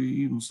and maybe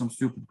even some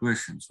stupid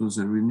questions,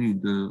 whether we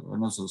need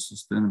another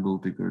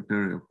sustainability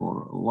criteria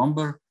for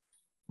lumber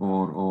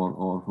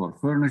or for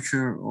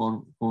furniture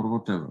or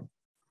whatever.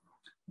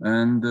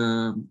 And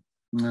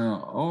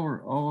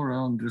our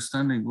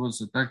understanding was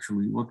that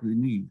actually what we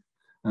need,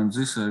 and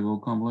this I will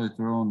come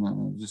later on,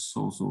 and this is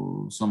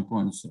also some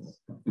points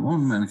you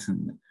won't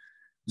mention,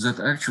 that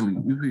actually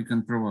if we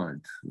can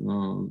provide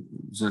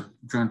that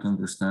joint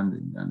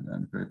understanding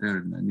and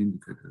criteria and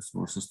indicators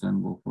for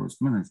sustainable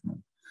forest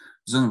management,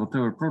 then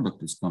whatever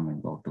product is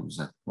coming out of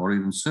that, or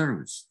even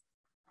service,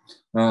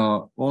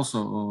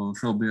 also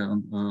shall be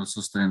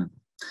sustainable.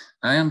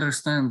 I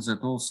understand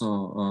that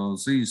also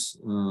these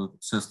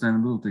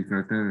sustainability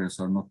criteria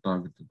are not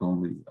targeted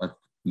only at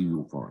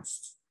EU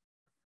forests.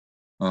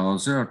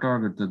 They are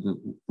targeted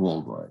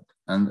worldwide.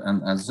 And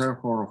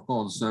therefore, of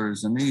course, there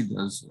is a need,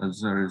 as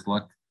there is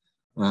like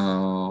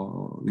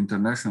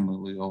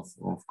internationally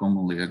of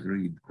commonly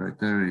agreed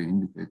criteria,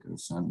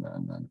 indicators, and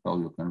how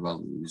you can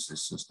value is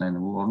this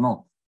sustainable or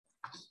not.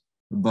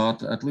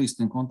 But at least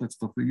in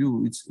context of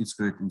EU, it's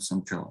creating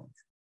some challenge.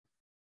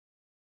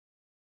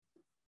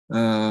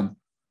 And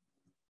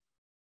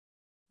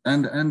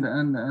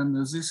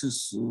this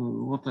is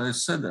what I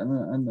said,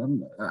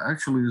 and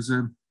actually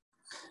the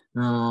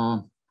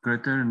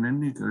criteria and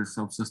indicators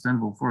of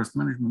sustainable forest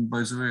management,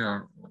 by the way,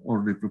 are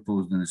already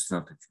proposed in the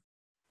strategy.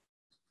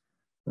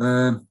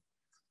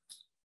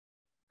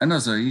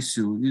 Another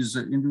issue is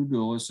the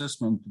individual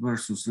assessment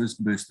versus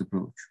risk-based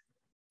approach.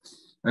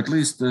 At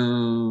least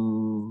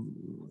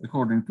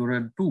according to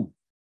RED 2,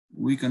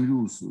 we can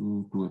use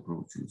two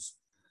approaches.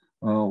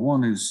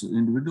 One is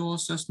individual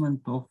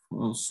assessment of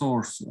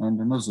source, and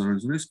another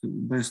is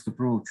risk-based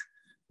approach.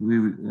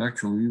 We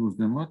actually used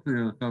in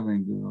Latvia,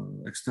 having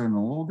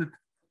external audit,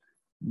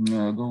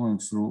 going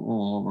through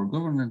all our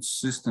governance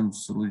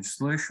systems,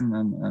 legislation,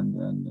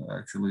 and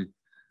actually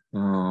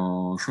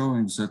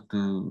showing that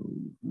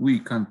we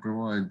can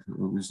provide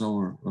with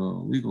our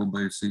legal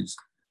basis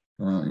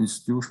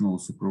institutional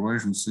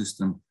supervision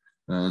system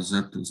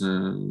that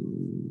the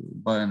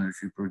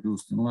bioenergy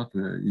produced in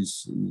Latvia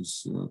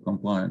is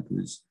compliant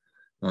with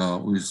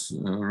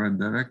RED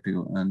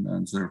directive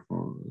and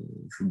therefore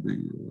should be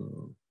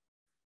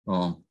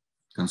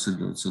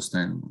considered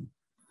sustainable.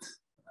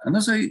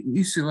 Another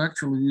issue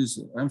actually is,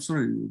 I'm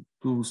sorry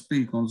to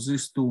speak on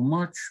this too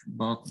much,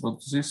 but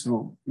this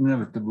will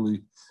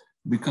inevitably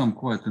become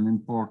quite an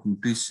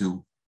important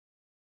issue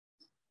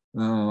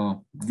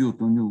due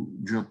to new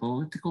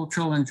geopolitical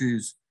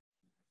challenges.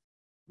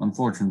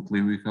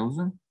 Unfortunately, we have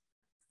them.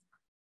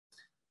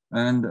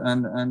 And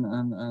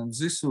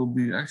this will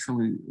be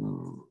actually,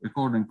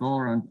 according to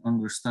our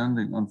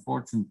understanding,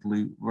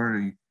 unfortunately,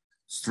 very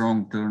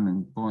strong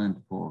turning point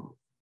for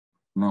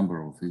a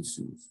number of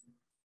issues.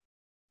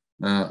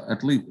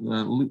 At least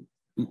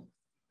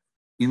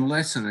in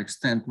lesser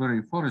extent,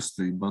 very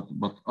forestry, but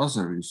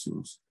other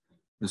issues,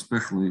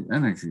 especially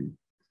energy.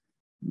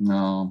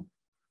 Now,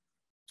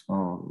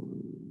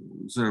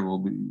 there will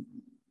be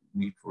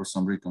need for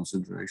some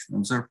reconsideration,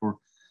 and therefore,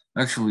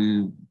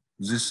 actually,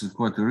 this is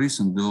quite a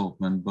recent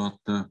development, but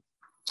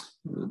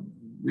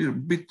we're a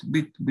bit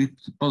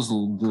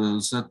puzzled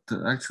that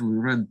actually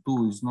RED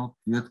 2 is not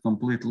yet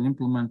completely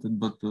implemented,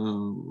 but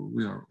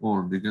we are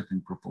already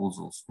getting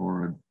proposals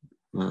for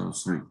RED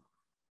 3.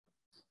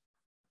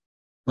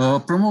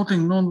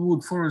 Promoting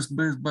non-wood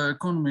forest-based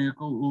bioeconomy,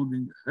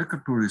 including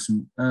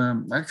ecotourism.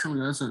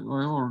 Actually, as I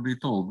already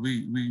told,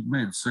 we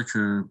made such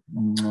a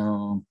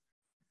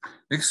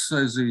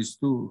exercises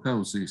to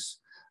have this.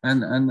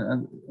 And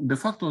de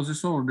facto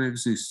this already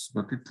exists,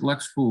 but it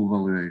lacks full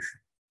evaluation.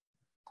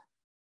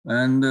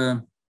 And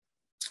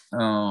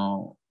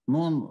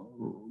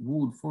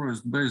non-wood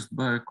forest-based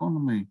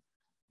bioeconomy,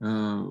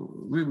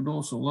 we would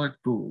also like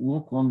to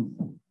look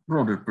on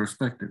broader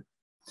perspective.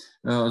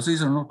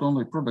 These are not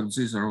only products,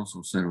 these are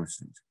also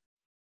services.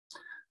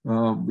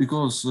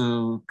 Because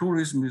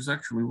tourism is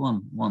actually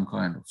one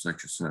kind of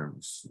such a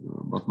service,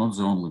 but not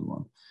the only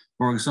one.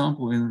 For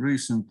example, in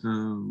recent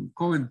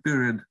COVID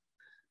period,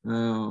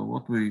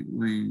 what we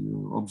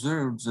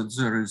observed that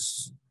there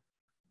is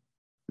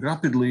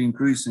rapidly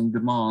increasing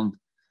demand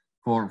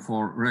for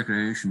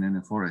recreation in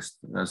the forest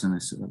as in a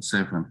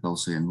safe and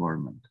healthy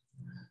environment.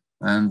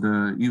 And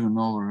even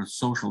our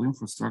social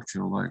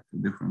infrastructure, like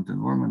different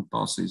environment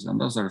policies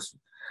and others,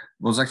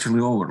 was actually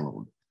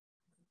overloaded.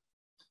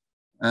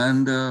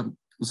 And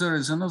there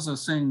is another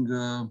thing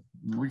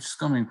which is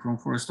coming from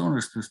forest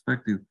owners'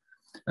 perspective.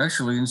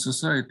 Actually, in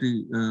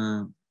society,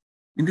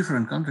 in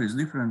different countries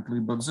differently,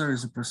 but there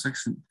is a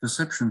perception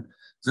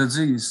that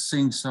these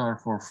things are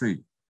for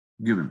free,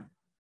 given,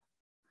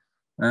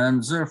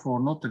 and therefore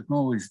not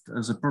acknowledged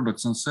as a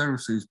products and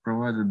services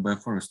provided by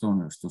forest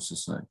owners to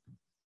society.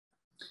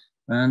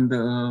 And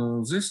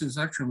this is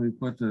actually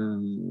quite a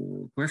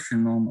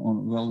question on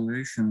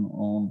evaluation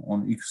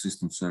on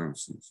ecosystem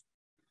services.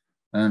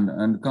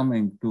 And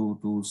coming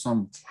to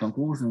some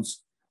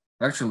conclusions,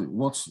 actually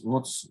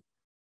what's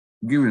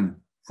given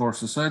for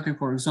society,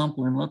 for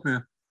example, in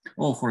Latvia,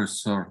 all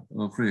forests are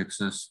free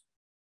access,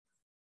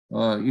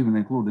 even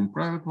including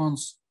private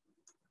ones.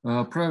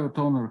 Private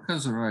owner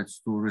has the rights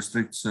to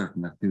restrict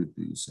certain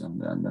activities.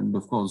 And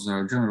of course, there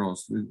are general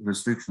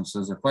restrictions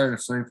as a fire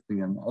safety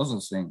and other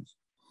things.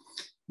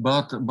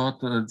 But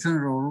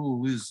general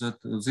rule is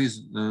that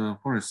these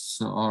forests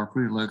are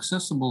freely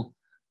accessible,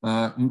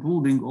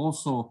 including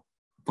also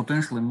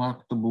potentially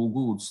marketable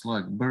goods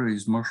like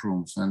berries,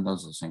 mushrooms, and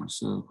other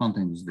things.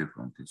 Hunting is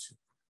different issue.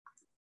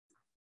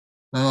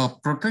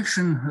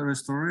 Protection,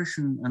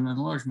 restoration, and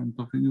enlargement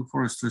of EU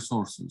forest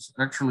resources.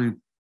 Actually,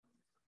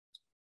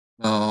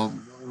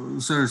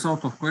 there is a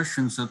lot of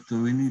questions that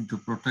we need to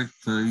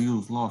protect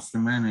EU's last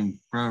remaining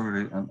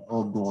prairie and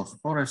outdoor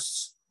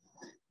forests,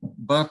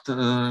 but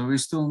we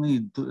still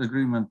need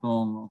agreement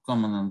on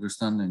common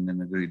understanding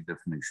and agreed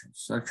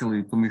definitions.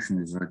 Actually, the Commission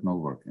is right now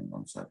working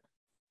on that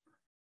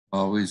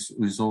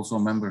with also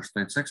member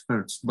states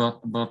experts,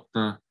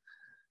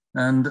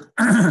 and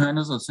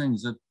another thing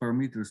is that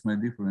parameters may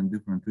differ in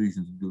different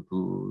regions due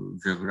to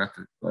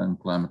geographic and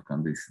climate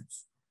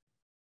conditions.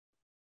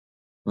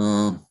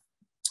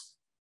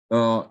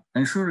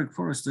 Ensuring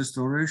forest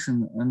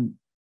restoration and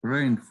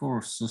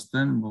reinforce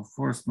sustainable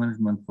forest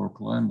management for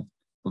climate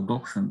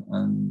adoption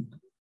and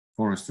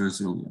forest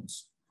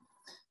resilience.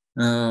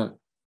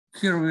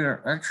 Here we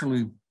are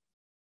actually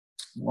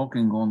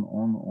working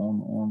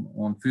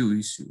on few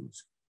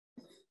issues.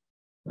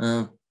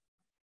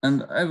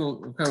 And I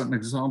will have an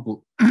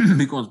example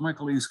because my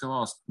colleagues have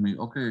asked me,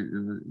 okay,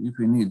 if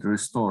we need to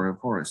restore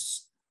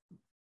forests,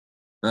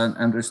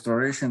 and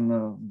restoration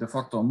de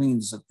facto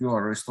means that you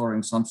are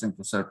restoring something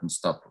to certain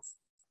status.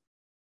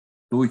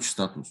 To which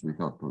status we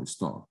have to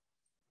restore?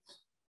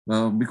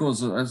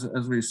 Because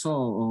as we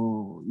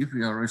saw, if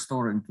we are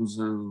restoring to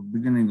the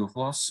beginning of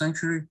last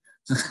century,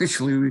 then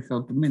actually we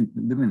have to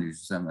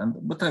diminish them.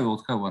 But I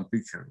will have one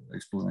picture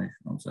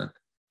explanation on that.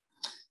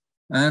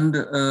 And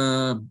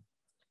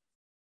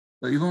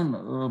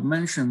Yvonne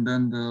mentioned,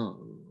 and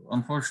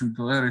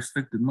unfortunately I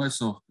restricted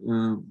myself,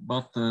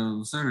 but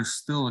there is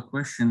still a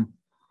question.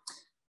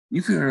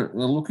 If you're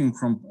looking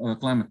from a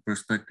climate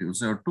perspective,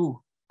 there are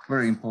two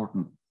very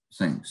important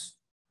things.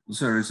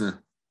 There is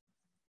a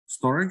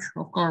storage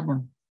of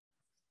carbon,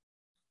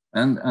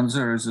 and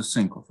there is a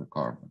sink of the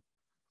carbon.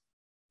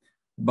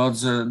 But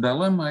the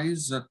dilemma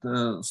is that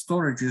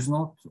storage is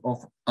not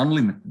of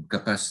unlimited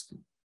capacity.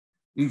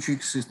 Each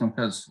ecosystem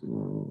has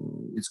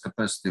its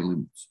capacity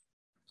limits.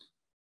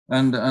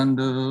 And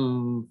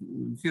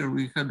here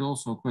we had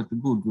also quite a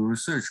good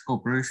research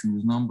cooperation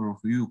with a number of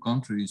EU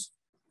countries.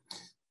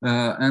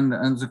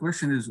 And the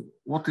question is,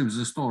 what if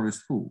the store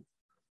is full?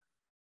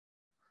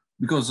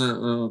 because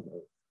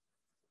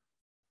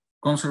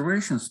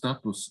conservation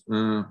status,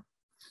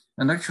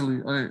 and actually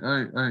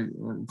I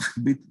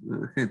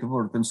hate the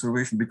word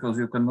conservation because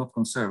you cannot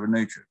conserve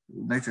nature.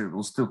 Nature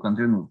will still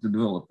continue to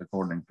develop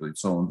according to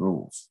its own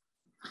rules.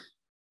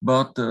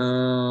 But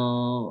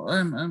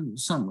I'm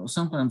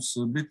sometimes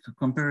a bit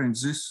comparing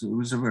this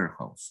with a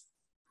warehouse.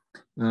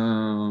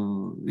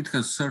 It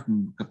has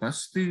certain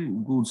capacity,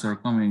 goods are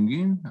coming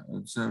in,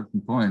 at a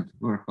certain point,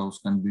 warehouse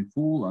can be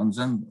full, and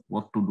then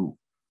what to do?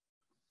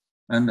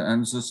 And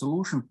the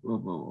solution,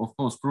 of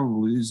course,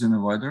 probably is in a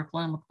wider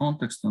climate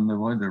context and a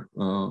wider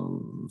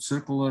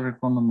circular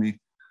economy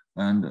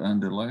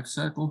and the life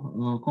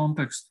cycle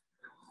context,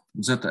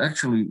 that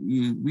actually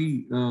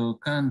we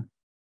can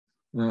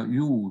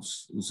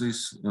use this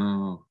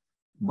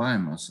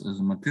biomass as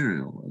a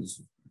material,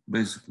 as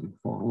basically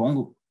for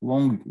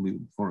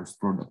long-lived forest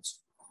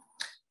products.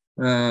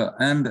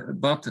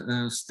 But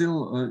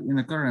still in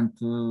the current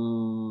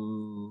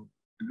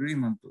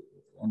agreement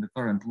on the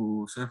current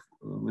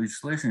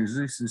legislation,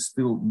 this is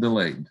still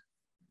delayed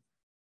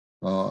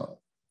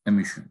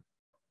emission.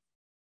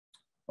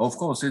 Of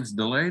course, it's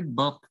delayed,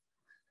 but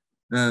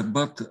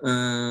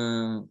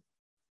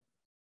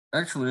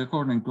actually,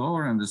 according to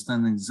our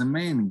understanding, the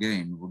main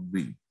gain would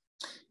be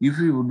if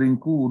we would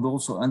include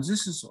also, and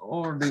this is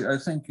already, I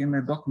think, in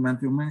a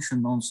document you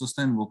mentioned on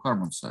sustainable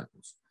carbon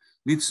cycles.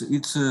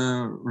 It's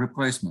a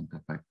replacement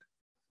effect.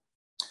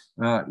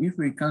 If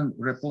we can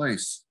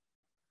replace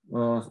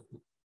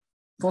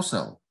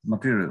fossil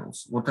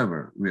materials,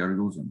 whatever we are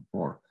using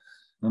for,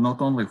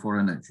 not only for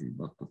energy,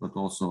 but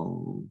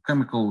also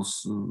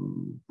chemicals,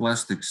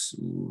 plastics,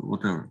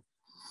 whatever,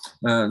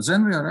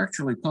 then we are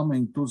actually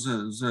coming to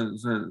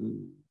the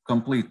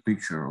complete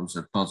picture of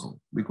the puzzle,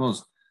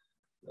 because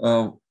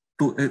to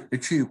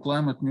achieve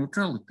climate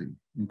neutrality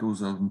in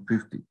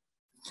 2050,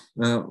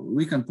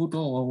 we can put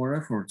all our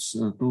efforts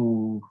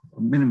to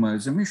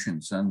minimize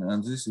emissions,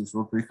 and this is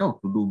what we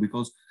have to do,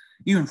 because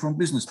even from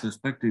business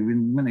perspective,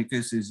 in many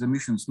cases,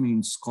 emissions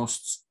means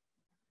costs,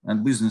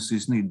 and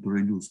businesses need to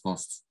reduce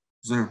costs.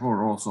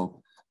 Therefore,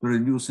 also to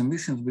reduce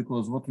emissions,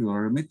 because what you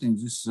are emitting,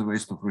 this is a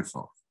waste of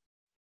resource.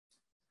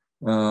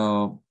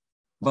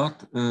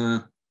 But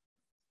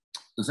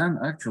then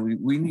actually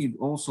we need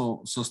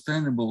also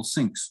sustainable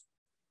things.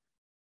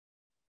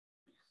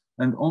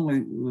 And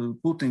only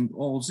putting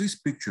all this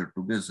picture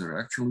together,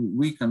 actually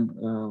we can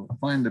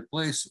find a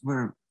place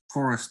where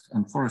forest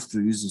and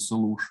forestry is a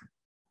solution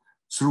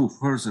through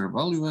further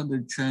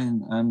value-added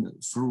chain and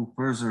through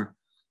further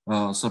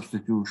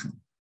substitution.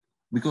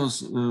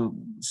 Because,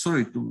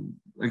 sorry to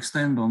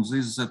extend on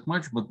this that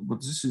much, but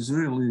this is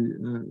really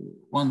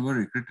one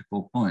very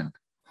critical point.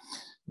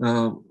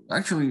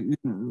 Actually,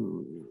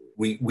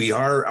 we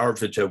are,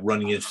 Arvid,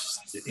 running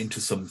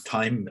into some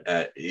time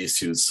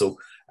issues. So,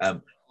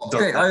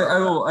 okay,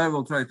 I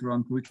will try to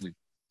run quickly.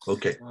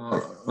 Okay.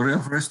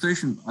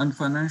 Reforestation and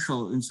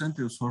financial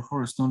incentives for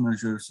forest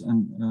managers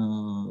and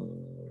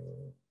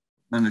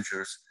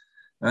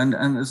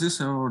and as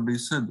this I already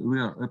said, we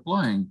are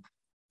applying.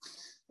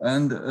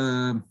 And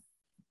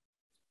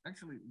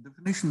actually,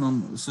 definition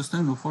on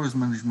sustainable forest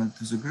management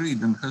is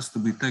agreed and has to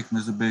be taken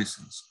as a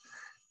basis.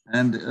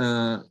 And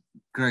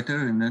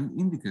criterion and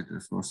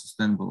indicators for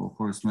sustainable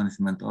forest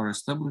management are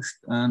established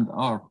and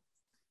are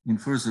in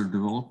further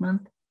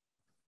development.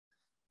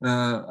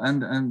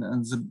 And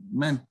the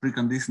main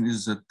precondition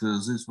is that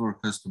this work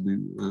has to be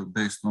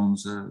based on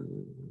the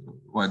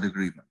wide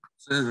agreement.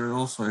 There are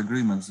also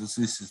agreements that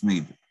this is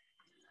needed.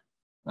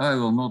 I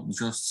will not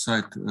just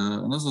cite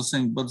another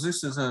thing, but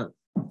this is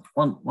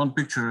one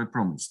picture I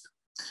promised.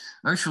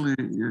 Actually,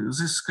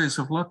 this case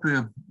of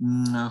Latvia,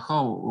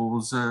 how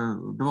the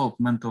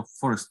development of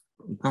forest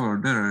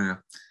covered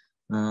area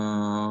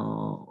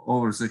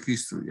over the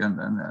history and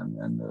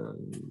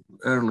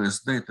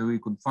earliest data we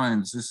could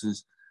find, this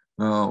is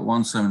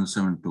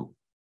 1772,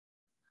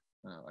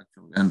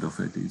 actually end of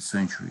 18th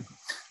century.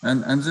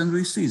 And then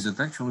we see that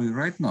actually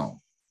right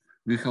now,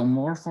 we have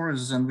more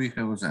forests than we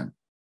have then.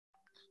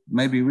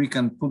 Maybe we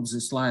can put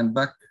this line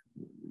back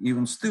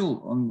even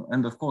still on,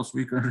 and of course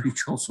we can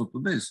reach also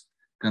to this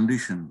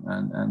condition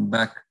and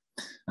back.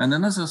 And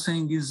another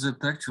thing is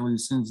that actually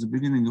since the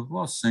beginning of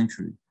last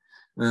century,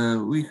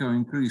 we have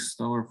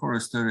increased our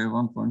forest area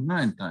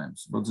 1.9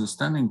 times, but the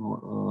standing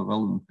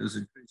volume has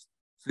increased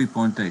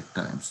 3.8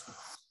 times.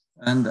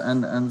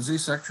 And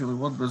this actually,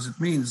 what does it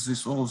mean?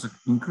 This also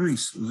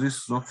increase,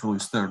 this actually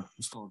stored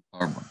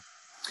carbon.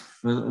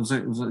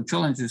 The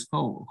challenge is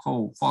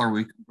how far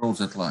we can grow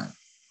that line.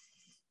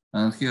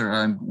 And here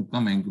I'm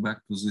coming back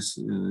to this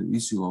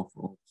issue of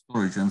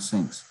storage and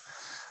sinks.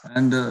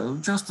 And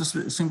just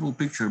a simple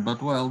picture,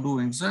 but while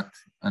doing that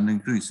and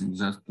increasing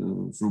that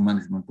through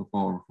management of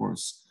our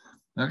forests,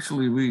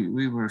 actually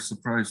we were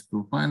surprised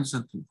to find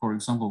that, for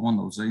example, one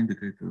of the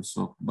indicators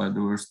of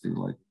biodiversity,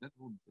 like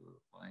deadwood,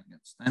 lying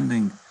and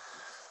standing,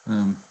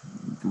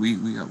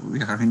 we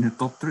are in the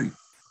top 3.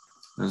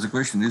 The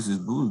question is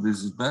good,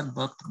 this is bad,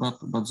 but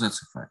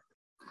that's a fact.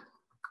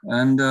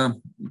 And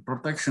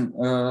protection,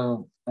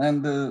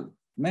 and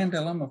main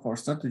dilemma for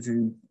strategy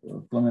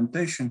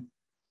implementation.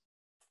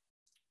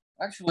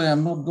 Actually,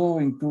 I'm not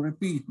going to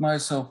repeat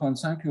myself, and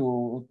thank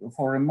you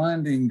for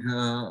reminding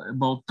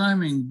about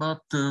timing,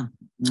 but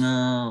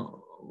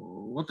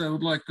what I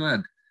would like to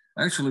add,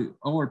 actually,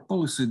 our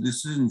policy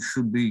decisions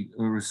should be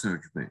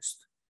research-based.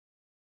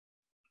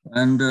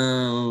 And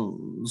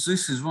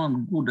this is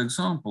one good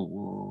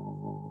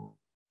example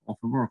of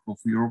the work of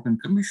the European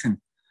Commission,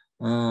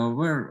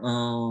 where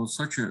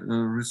such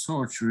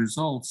research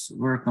results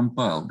were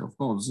compiled. Of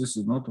course, this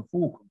is not a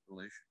full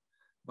compilation,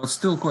 but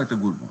still quite a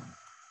good one.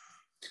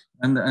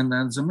 And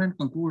the main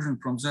conclusion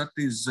from that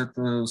is that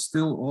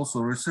still also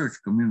research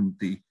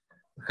community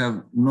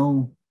have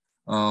no,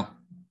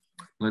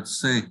 let's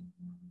say,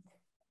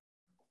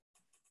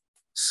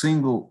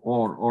 single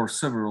or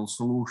several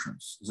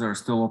solutions. There are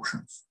still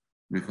options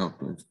we have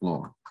to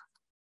explore.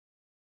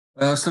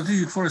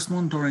 Strategic forest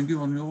monitoring,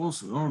 given you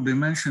also already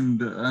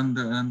mentioned, and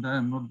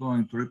I'm not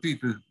going to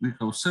repeat it, we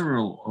have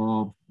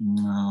several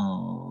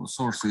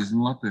sources in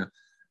Latvia.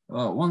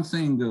 One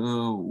thing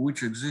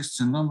which exists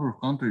in a number of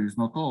countries,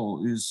 not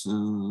all, is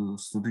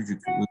strategic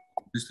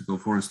statistical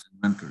forest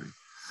inventory.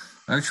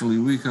 Actually,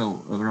 we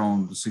have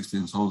around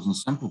 16,000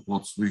 sample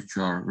plots which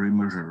are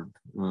remeasured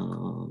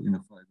in a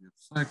 5-year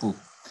cycle.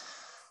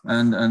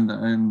 And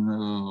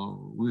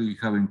we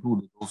have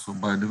included also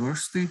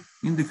biodiversity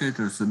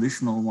indicators,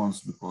 additional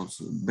ones,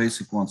 because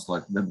basic ones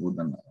like deadwood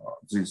and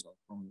these are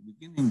from the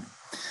beginning.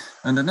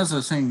 And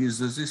another thing is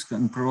that this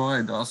can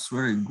provide us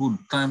very good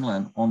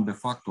timeline on de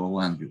facto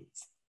land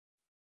use,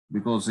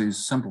 because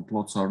these sample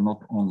plots are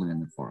not only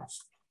in the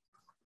forest.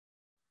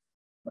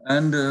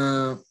 And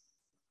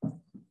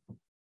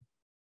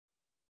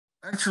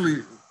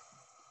actually,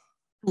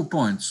 2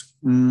 points.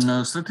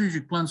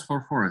 Strategic plans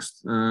for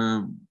forest.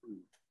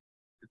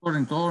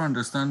 According to our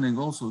understanding,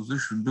 also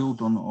this should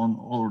build on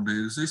all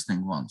the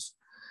existing ones.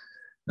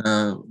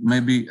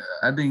 Maybe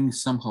adding,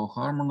 somehow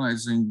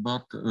harmonizing,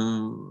 but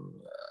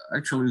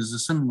actually is a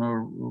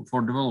seminar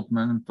for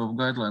development of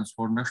guidelines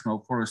for national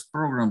forest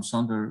programs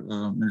under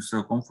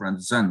Ministerial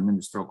Conference, then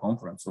Ministerial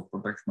Conference of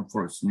Protection of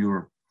Forests in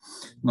Europe.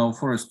 Now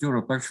Forest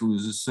Europe, actually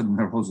this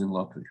seminar was in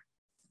Latvia.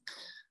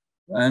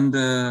 And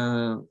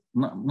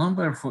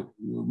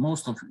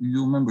most of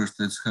EU member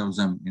states have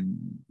them in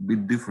a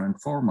bit different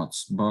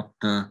formats, but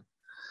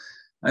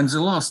and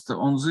the last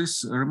on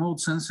this,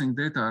 remote sensing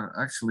data are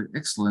actually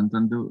excellent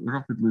and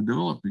rapidly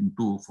developing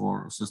tool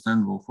for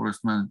sustainable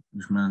forest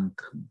management,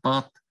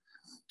 but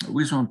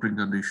with one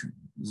precondition: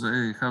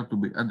 they have to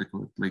be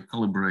adequately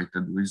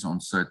calibrated with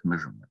on-site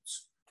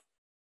measurements.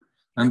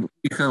 And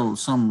we have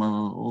some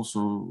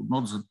also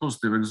not that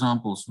positive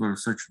examples where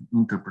such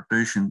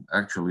interpretation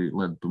actually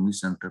led to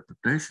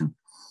misinterpretation.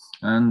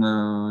 And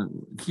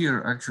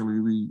here actually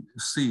we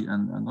see,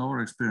 and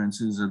our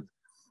experience is that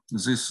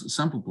this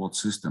sample plot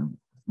system,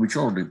 which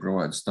already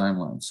provides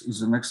timelines,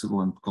 is an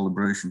excellent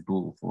calibration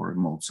tool for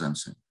remote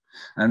sensing.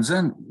 And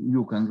then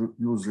you can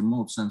use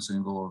remote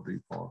sensing already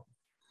for.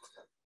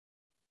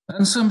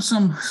 And some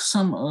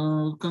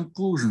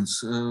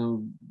conclusions,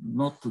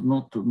 not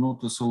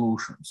the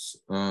solutions.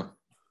 The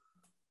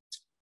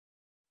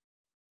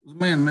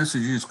main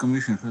message is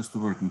Commission has to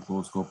work in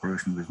close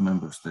cooperation with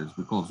member states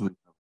because we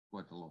have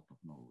quite a lot of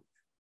knowledge.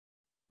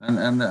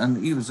 And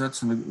if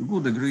that's a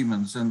good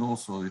agreement, then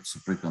also it's a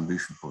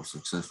precondition for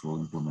successful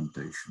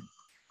implementation.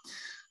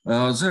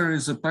 There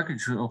is a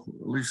package of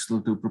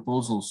legislative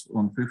proposals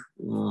on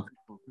 55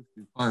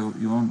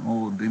 Ivan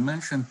already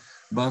mentioned,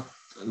 but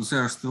they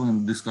are still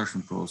in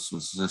discussion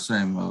process, the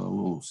same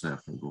LULUCF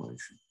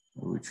regulation,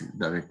 which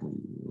directly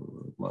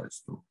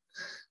applies to.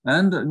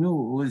 And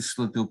new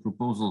legislative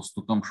proposals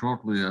to come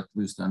shortly, at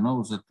least I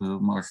know that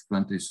March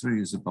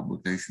 23 is the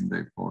publication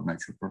date for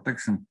nature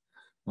protection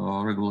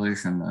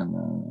regulation,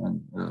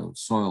 and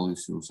soil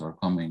issues are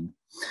coming.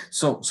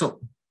 So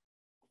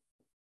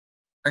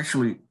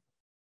actually,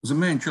 the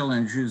main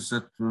challenge is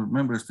that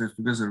member states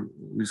together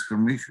with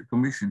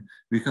Commission,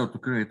 we have to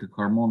create a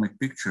harmonic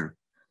picture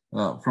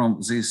from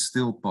these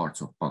still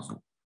parts of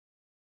puzzle.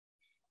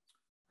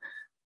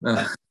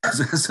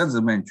 That's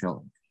the main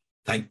challenge.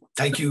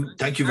 Thank you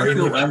very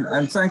much.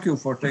 And thank you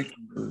for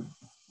taking.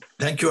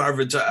 Thank you,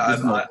 Arvid.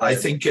 I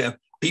think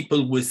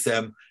people with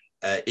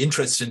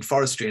interest in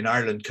forestry in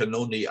Ireland can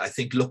only, I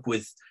think, look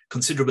with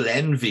considerable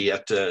envy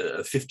at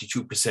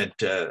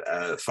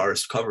 52%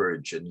 forest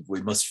coverage, and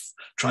we must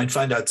try and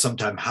find out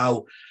sometime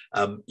how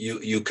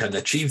you can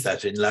achieve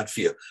that in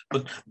Latvia.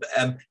 But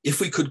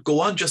if we could go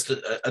on just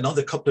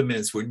another couple of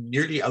minutes, we're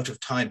nearly out of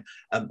time.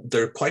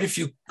 There are quite a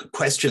few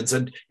questions,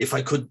 and if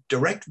I could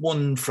direct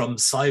one from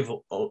Sive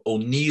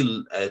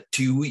O'Neill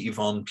to you,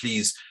 Yvonne,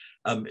 please.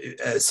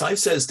 Sive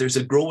says there's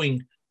a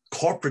growing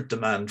corporate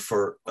demand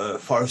for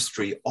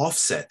forestry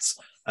offsets,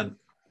 and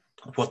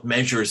what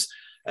measures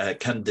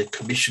can the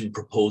Commission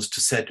propose to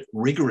set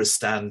rigorous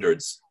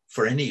standards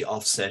for any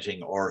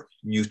offsetting or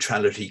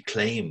neutrality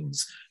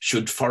claims?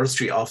 Should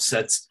forestry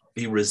offsets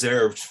be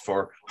reserved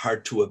for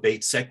hard to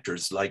abate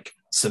sectors like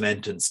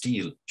cement and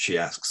steel, she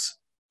asks?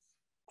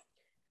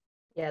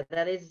 Yeah,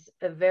 that is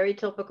a very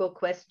topical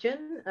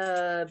question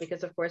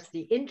because, of course,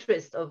 the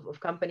interest of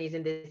companies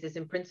in this is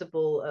in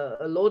principle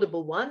a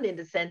laudable one in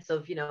the sense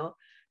of,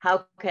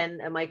 how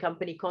can my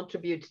company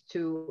contribute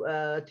to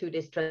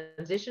this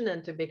transition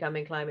and to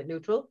becoming climate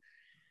neutral?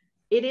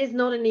 It is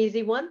not an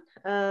easy one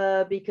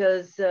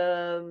because,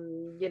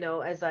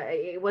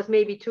 it was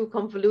maybe too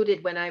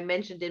convoluted when I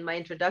mentioned in my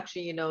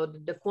introduction,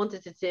 the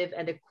quantitative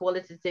and the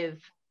qualitative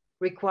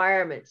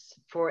requirements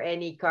for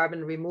any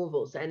carbon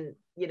removals. And,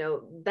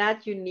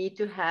 that you need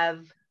to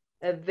have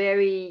a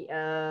very,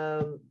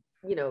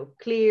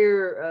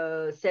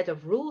 clear set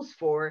of rules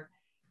for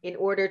in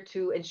order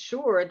to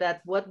ensure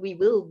that what we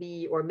will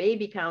be or may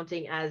be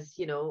counting as,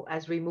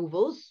 as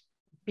removals,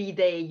 be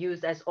they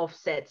used as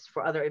offsets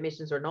for other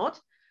emissions or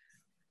not.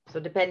 So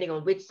depending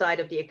on which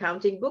side of the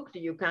accounting book, do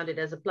you count it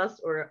as a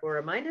plus or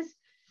a minus,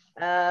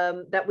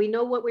 that we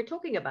know what we're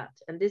talking about.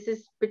 And this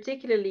is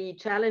particularly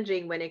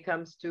challenging when it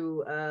comes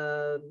to,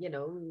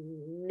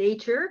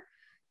 nature,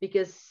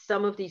 because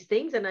some of these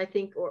things, and I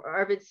think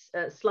Arvid's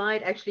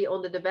slide actually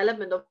on the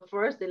development of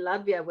forest in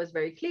Latvia was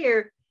very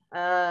clear.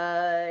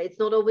 It's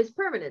not always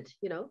permanent,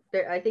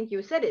 I think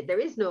you said it, there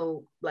is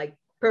no like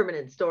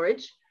permanent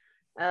storage.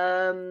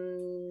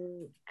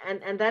 And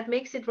that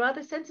makes it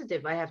rather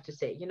sensitive, I have to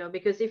say,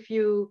 because if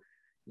you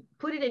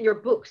put it in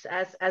your books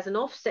as an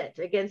offset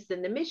against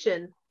an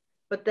emission,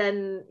 but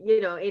then,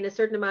 in a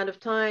certain amount of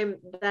time,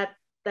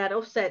 that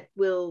offset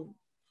will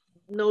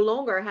no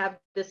longer have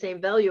the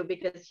same value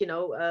because,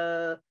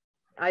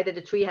 either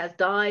the tree has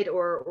died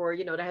or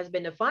there has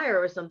been a fire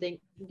or something,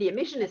 the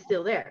emission is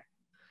still there.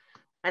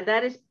 And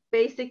that is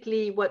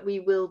basically what we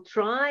will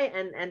try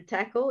and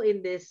tackle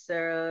in this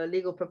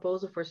legal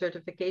proposal for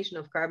certification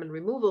of carbon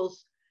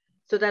removals,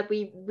 so that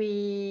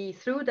we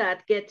through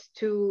that get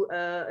to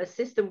a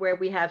system where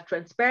we have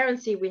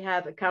transparency, we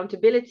have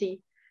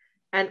accountability,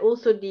 and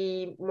also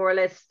the more or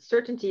less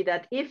certainty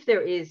that if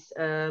there is,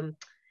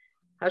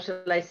 how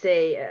shall I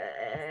say,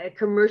 a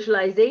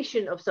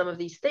commercialization of some of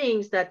these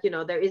things, that,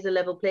 there is a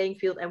level playing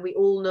field and we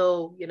all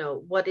know,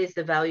 what is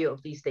the value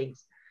of these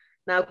things.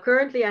 Now,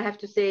 currently, I have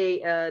to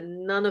say,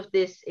 none of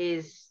this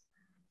is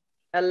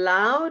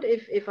allowed,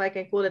 if I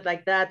can call it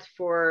like that.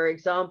 For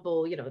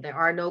example, there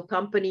are no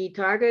company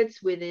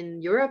targets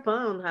within Europe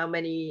on how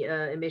many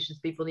emissions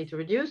people need to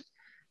reduce.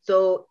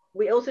 So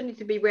we also need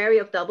to be wary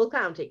of double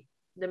counting.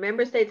 The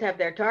member states have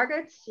their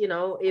targets.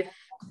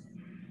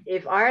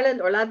 If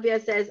Ireland or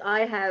Latvia says,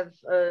 I have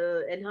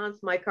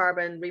enhanced my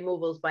carbon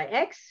removals by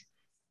X,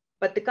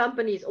 but the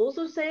companies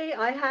also say,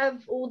 I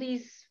have all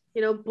these,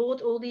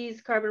 bought all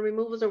these carbon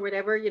removals or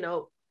whatever,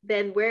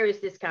 then where is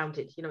this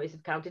counted? Is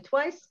it counted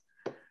twice?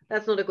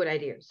 That's not a good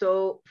idea.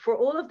 So for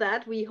all of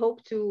that, we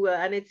hope to,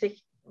 and it's a,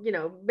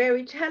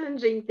 very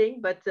challenging thing,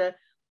 but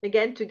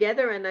again,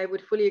 together, and I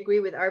would fully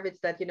agree with Arvids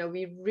that,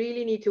 we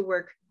really need to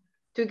work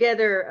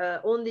together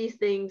on these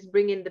things,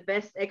 bring in the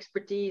best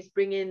expertise,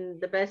 bring in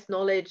the best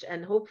knowledge,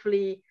 and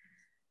hopefully,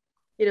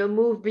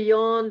 move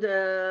beyond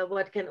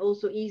what can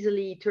also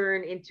easily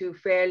turn into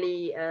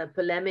fairly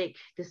polemic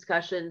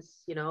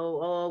discussions,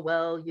 oh,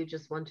 well, you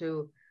just want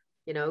to,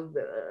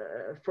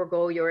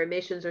 forgo your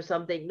emissions or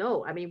something.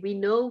 No, I mean, we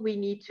know we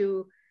need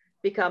to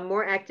become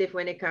more active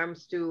when it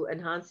comes to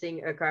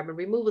enhancing carbon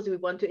removals. We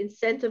want to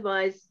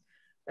incentivize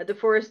the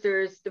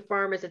foresters, the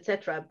farmers,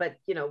 etc. But,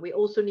 we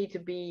also need to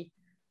be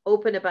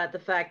open about the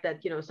fact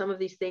that, some of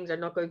these things are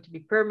not going to be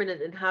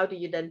permanent, and how do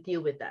you then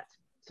deal with that?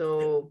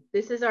 So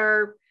this is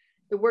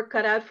the work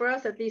cut out for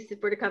us, at least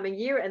for the coming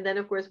year. And then,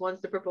 of course, once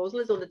the proposal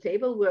is on the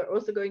table, we're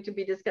also going to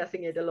be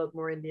discussing it a lot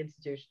more in the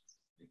institutions.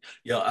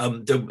 Yeah,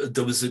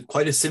 there was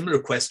quite a similar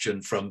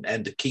question from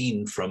Enda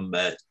Keane from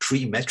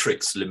Tree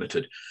Metrics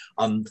Limited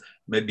on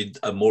maybe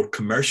a more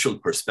commercial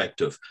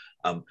perspective.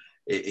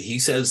 He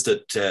says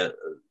that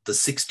the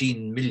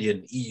 16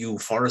 million EU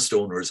forest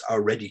owners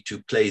are ready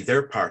to play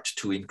their part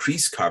to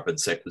increase carbon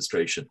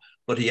sequestration,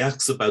 but he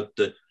asks about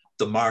the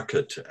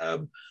market.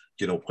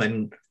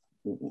 When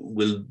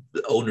will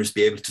the owners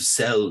be able to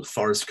sell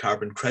forest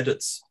carbon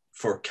credits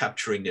for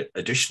capturing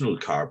additional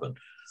carbon?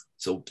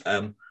 So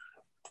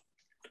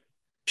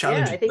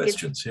challenging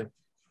questions.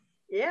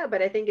 Yeah,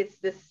 but I think it's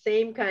the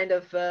same kind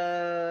of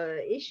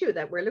issue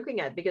that we're looking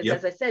at, because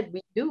as I said,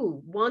 we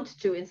do want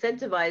to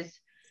incentivize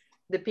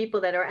the people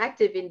that are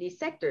active in these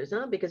sectors,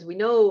 because we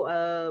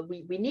know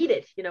we need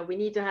it. We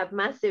need to have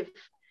massive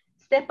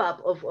step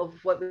up of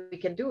what we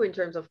can do in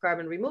terms of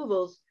carbon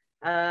removals.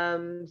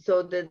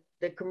 So the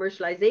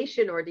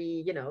commercialization or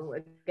the,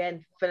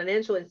 again,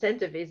 financial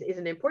incentive is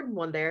an important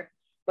one there,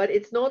 but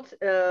it's not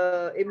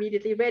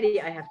immediately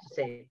ready, I have to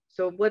say.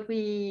 So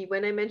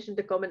when I mentioned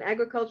the common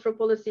agricultural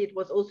policy, it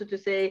was also to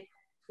say,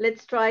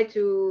 let's try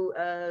to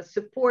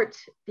support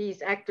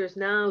these actors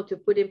now to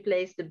put in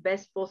place the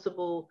best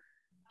possible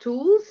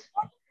tools.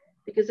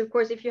 Because of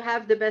course, if you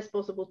have the best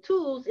possible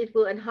tools, it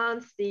will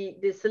enhance the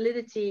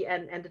solidity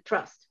and the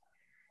trust.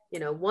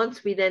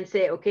 Once we then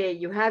say, okay,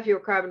 you have your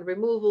carbon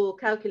removal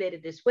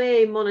calculated this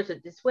way,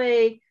 monitored this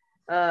way,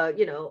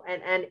 you know,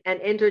 and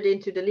entered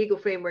into the legal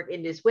framework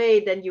in this way,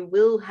 then you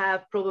will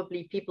have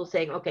probably people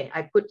saying, okay,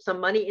 I put some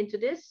money into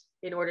this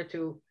in order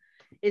to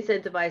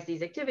incentivize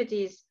these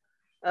activities,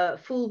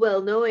 full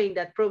well knowing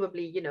that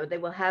probably, you know, they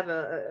will have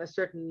a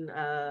certain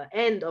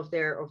end of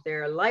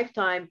their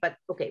lifetime, but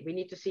okay, we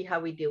need to see how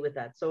we deal with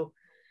that. So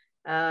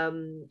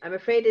I'm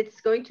afraid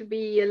it's going to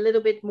be a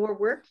little bit more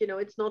work. You know,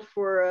 it's not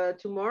for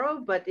tomorrow,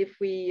 but if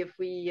we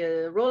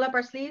roll up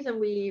our sleeves and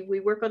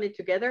we work on it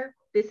together,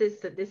 this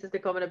is the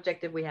common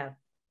objective we have.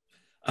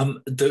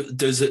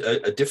 There's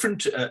a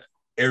different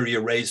area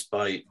raised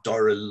by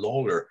Dara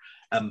Lawler.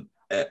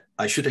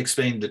 I should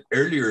explain that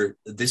earlier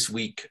this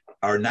week,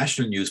 our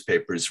national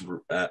newspapers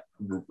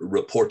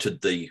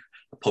reported the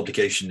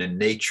publication in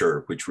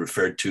Nature, which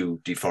referred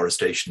to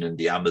deforestation in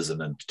the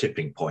Amazon and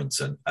tipping points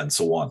and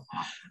so on.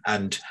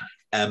 And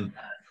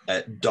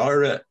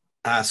Dara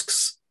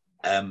asks,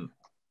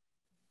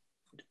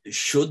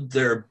 should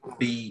there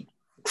be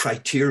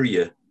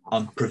criteria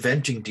on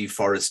preventing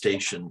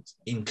deforestation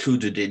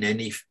included in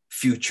any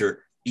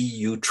future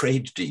EU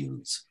trade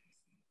deals?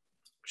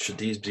 Should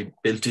these be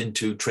built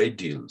into trade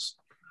deals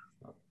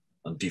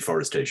on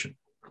deforestation?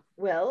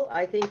 Well,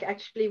 I think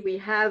actually we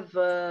have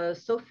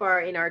so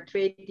far in our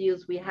trade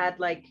deals, we had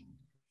like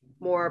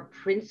more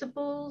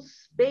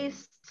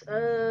principles-based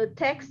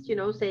text, you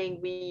know,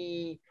 saying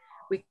we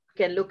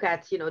can look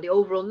at, you know, the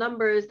overall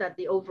numbers, that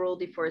the overall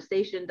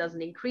deforestation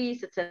doesn't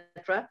increase,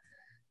 etc.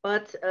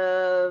 But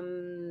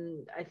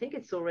I think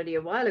it's already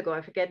a while ago,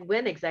 I forget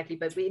when exactly,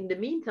 but in the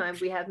meantime,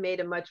 we have made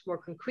a much more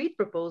concrete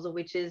proposal,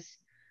 which is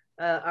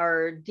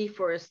our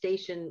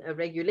deforestation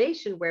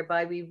regulation,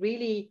 whereby we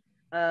really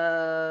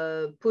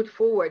put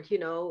forward, you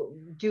know,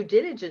 due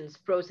diligence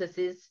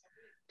processes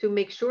to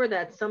make sure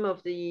that some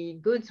of the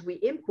goods we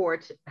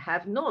import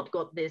have not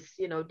got this,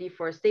 you know,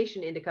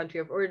 deforestation in the country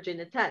of origin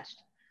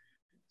attached.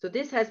 So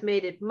this has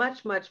made it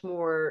much, much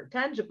more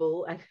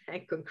tangible and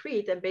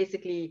concrete, and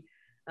basically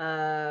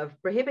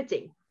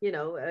prohibiting, you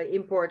know,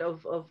 import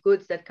of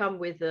goods that come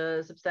with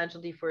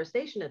substantial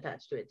deforestation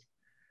attached to it.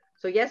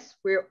 So yes,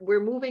 we're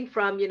moving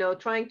from, you know,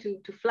 trying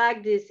to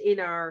flag this in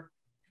our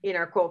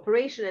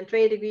cooperation and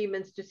trade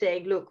agreements to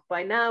saying, look,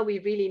 by now we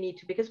really need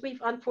to, because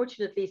we've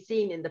unfortunately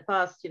seen in the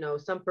past, you know,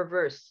 some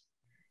perverse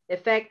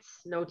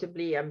effects,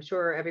 notably, I'm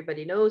sure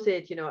everybody knows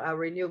it, you know, our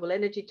renewable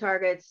energy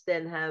targets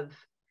then have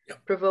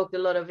provoked a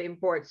lot of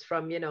imports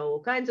from, you know,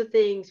 all kinds of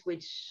things,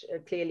 which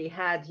clearly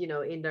had, you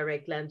know,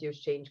 indirect land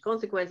use change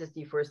consequences,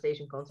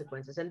 deforestation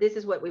consequences. And this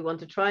is what we want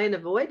to try and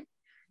avoid.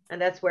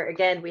 And that's where,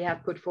 again, we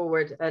have put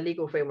forward a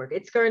legal framework.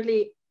 It's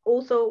currently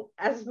also,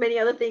 as many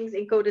other things,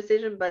 in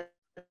co-decision, but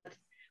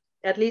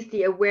at least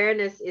the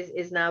awareness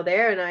is now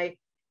there. And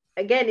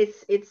again,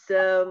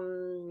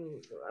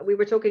 we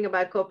were talking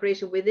about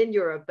cooperation within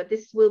Europe, but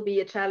this will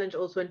be a challenge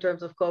also in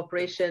terms of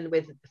cooperation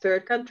with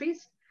third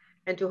countries,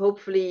 and to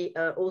hopefully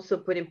also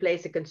put in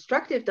place a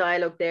constructive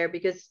dialogue there,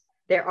 because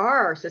there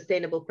are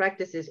sustainable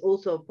practices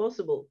also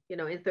possible, you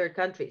know, in third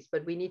countries,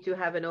 but we need to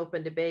have an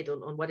open debate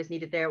on what is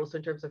needed there also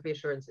in terms of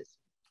reassurances.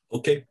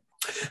 Okay.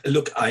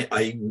 Look,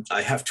 I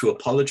have to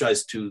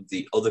apologize to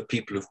the other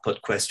people who've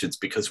put questions,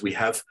 because we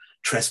have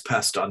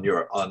trespassed on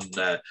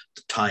the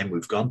time.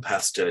 We've gone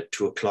past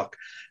 2 o'clock.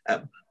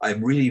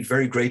 I'm really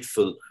very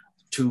grateful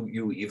to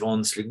you,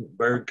 Yvonne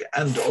Slingberg,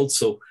 and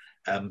also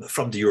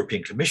from the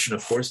European Commission,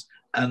 of course,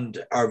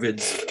 and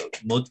Arvid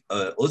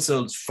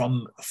Ozels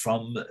from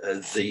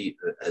the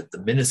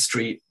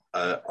Ministry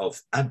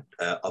of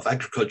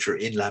Agriculture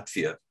in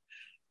Latvia.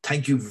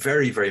 Thank you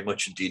very, very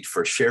much indeed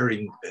for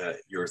sharing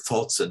your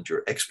thoughts and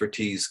your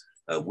expertise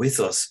with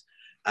us.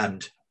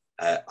 And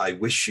I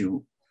wish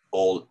you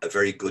all a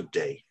very good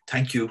day.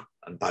 Thank you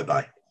and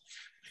bye-bye.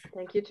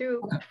 Thank you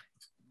too.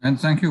 And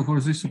thank you for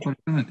this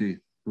opportunity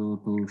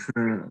to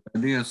share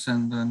ideas.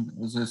 And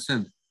as I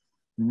said,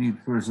 we need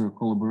further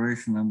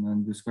collaboration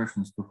and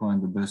discussions to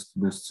find the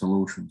best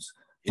solutions.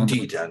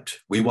 Indeed, and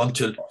we want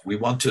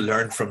to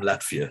learn from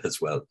Latvia as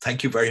well.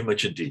 Thank you very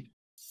much indeed.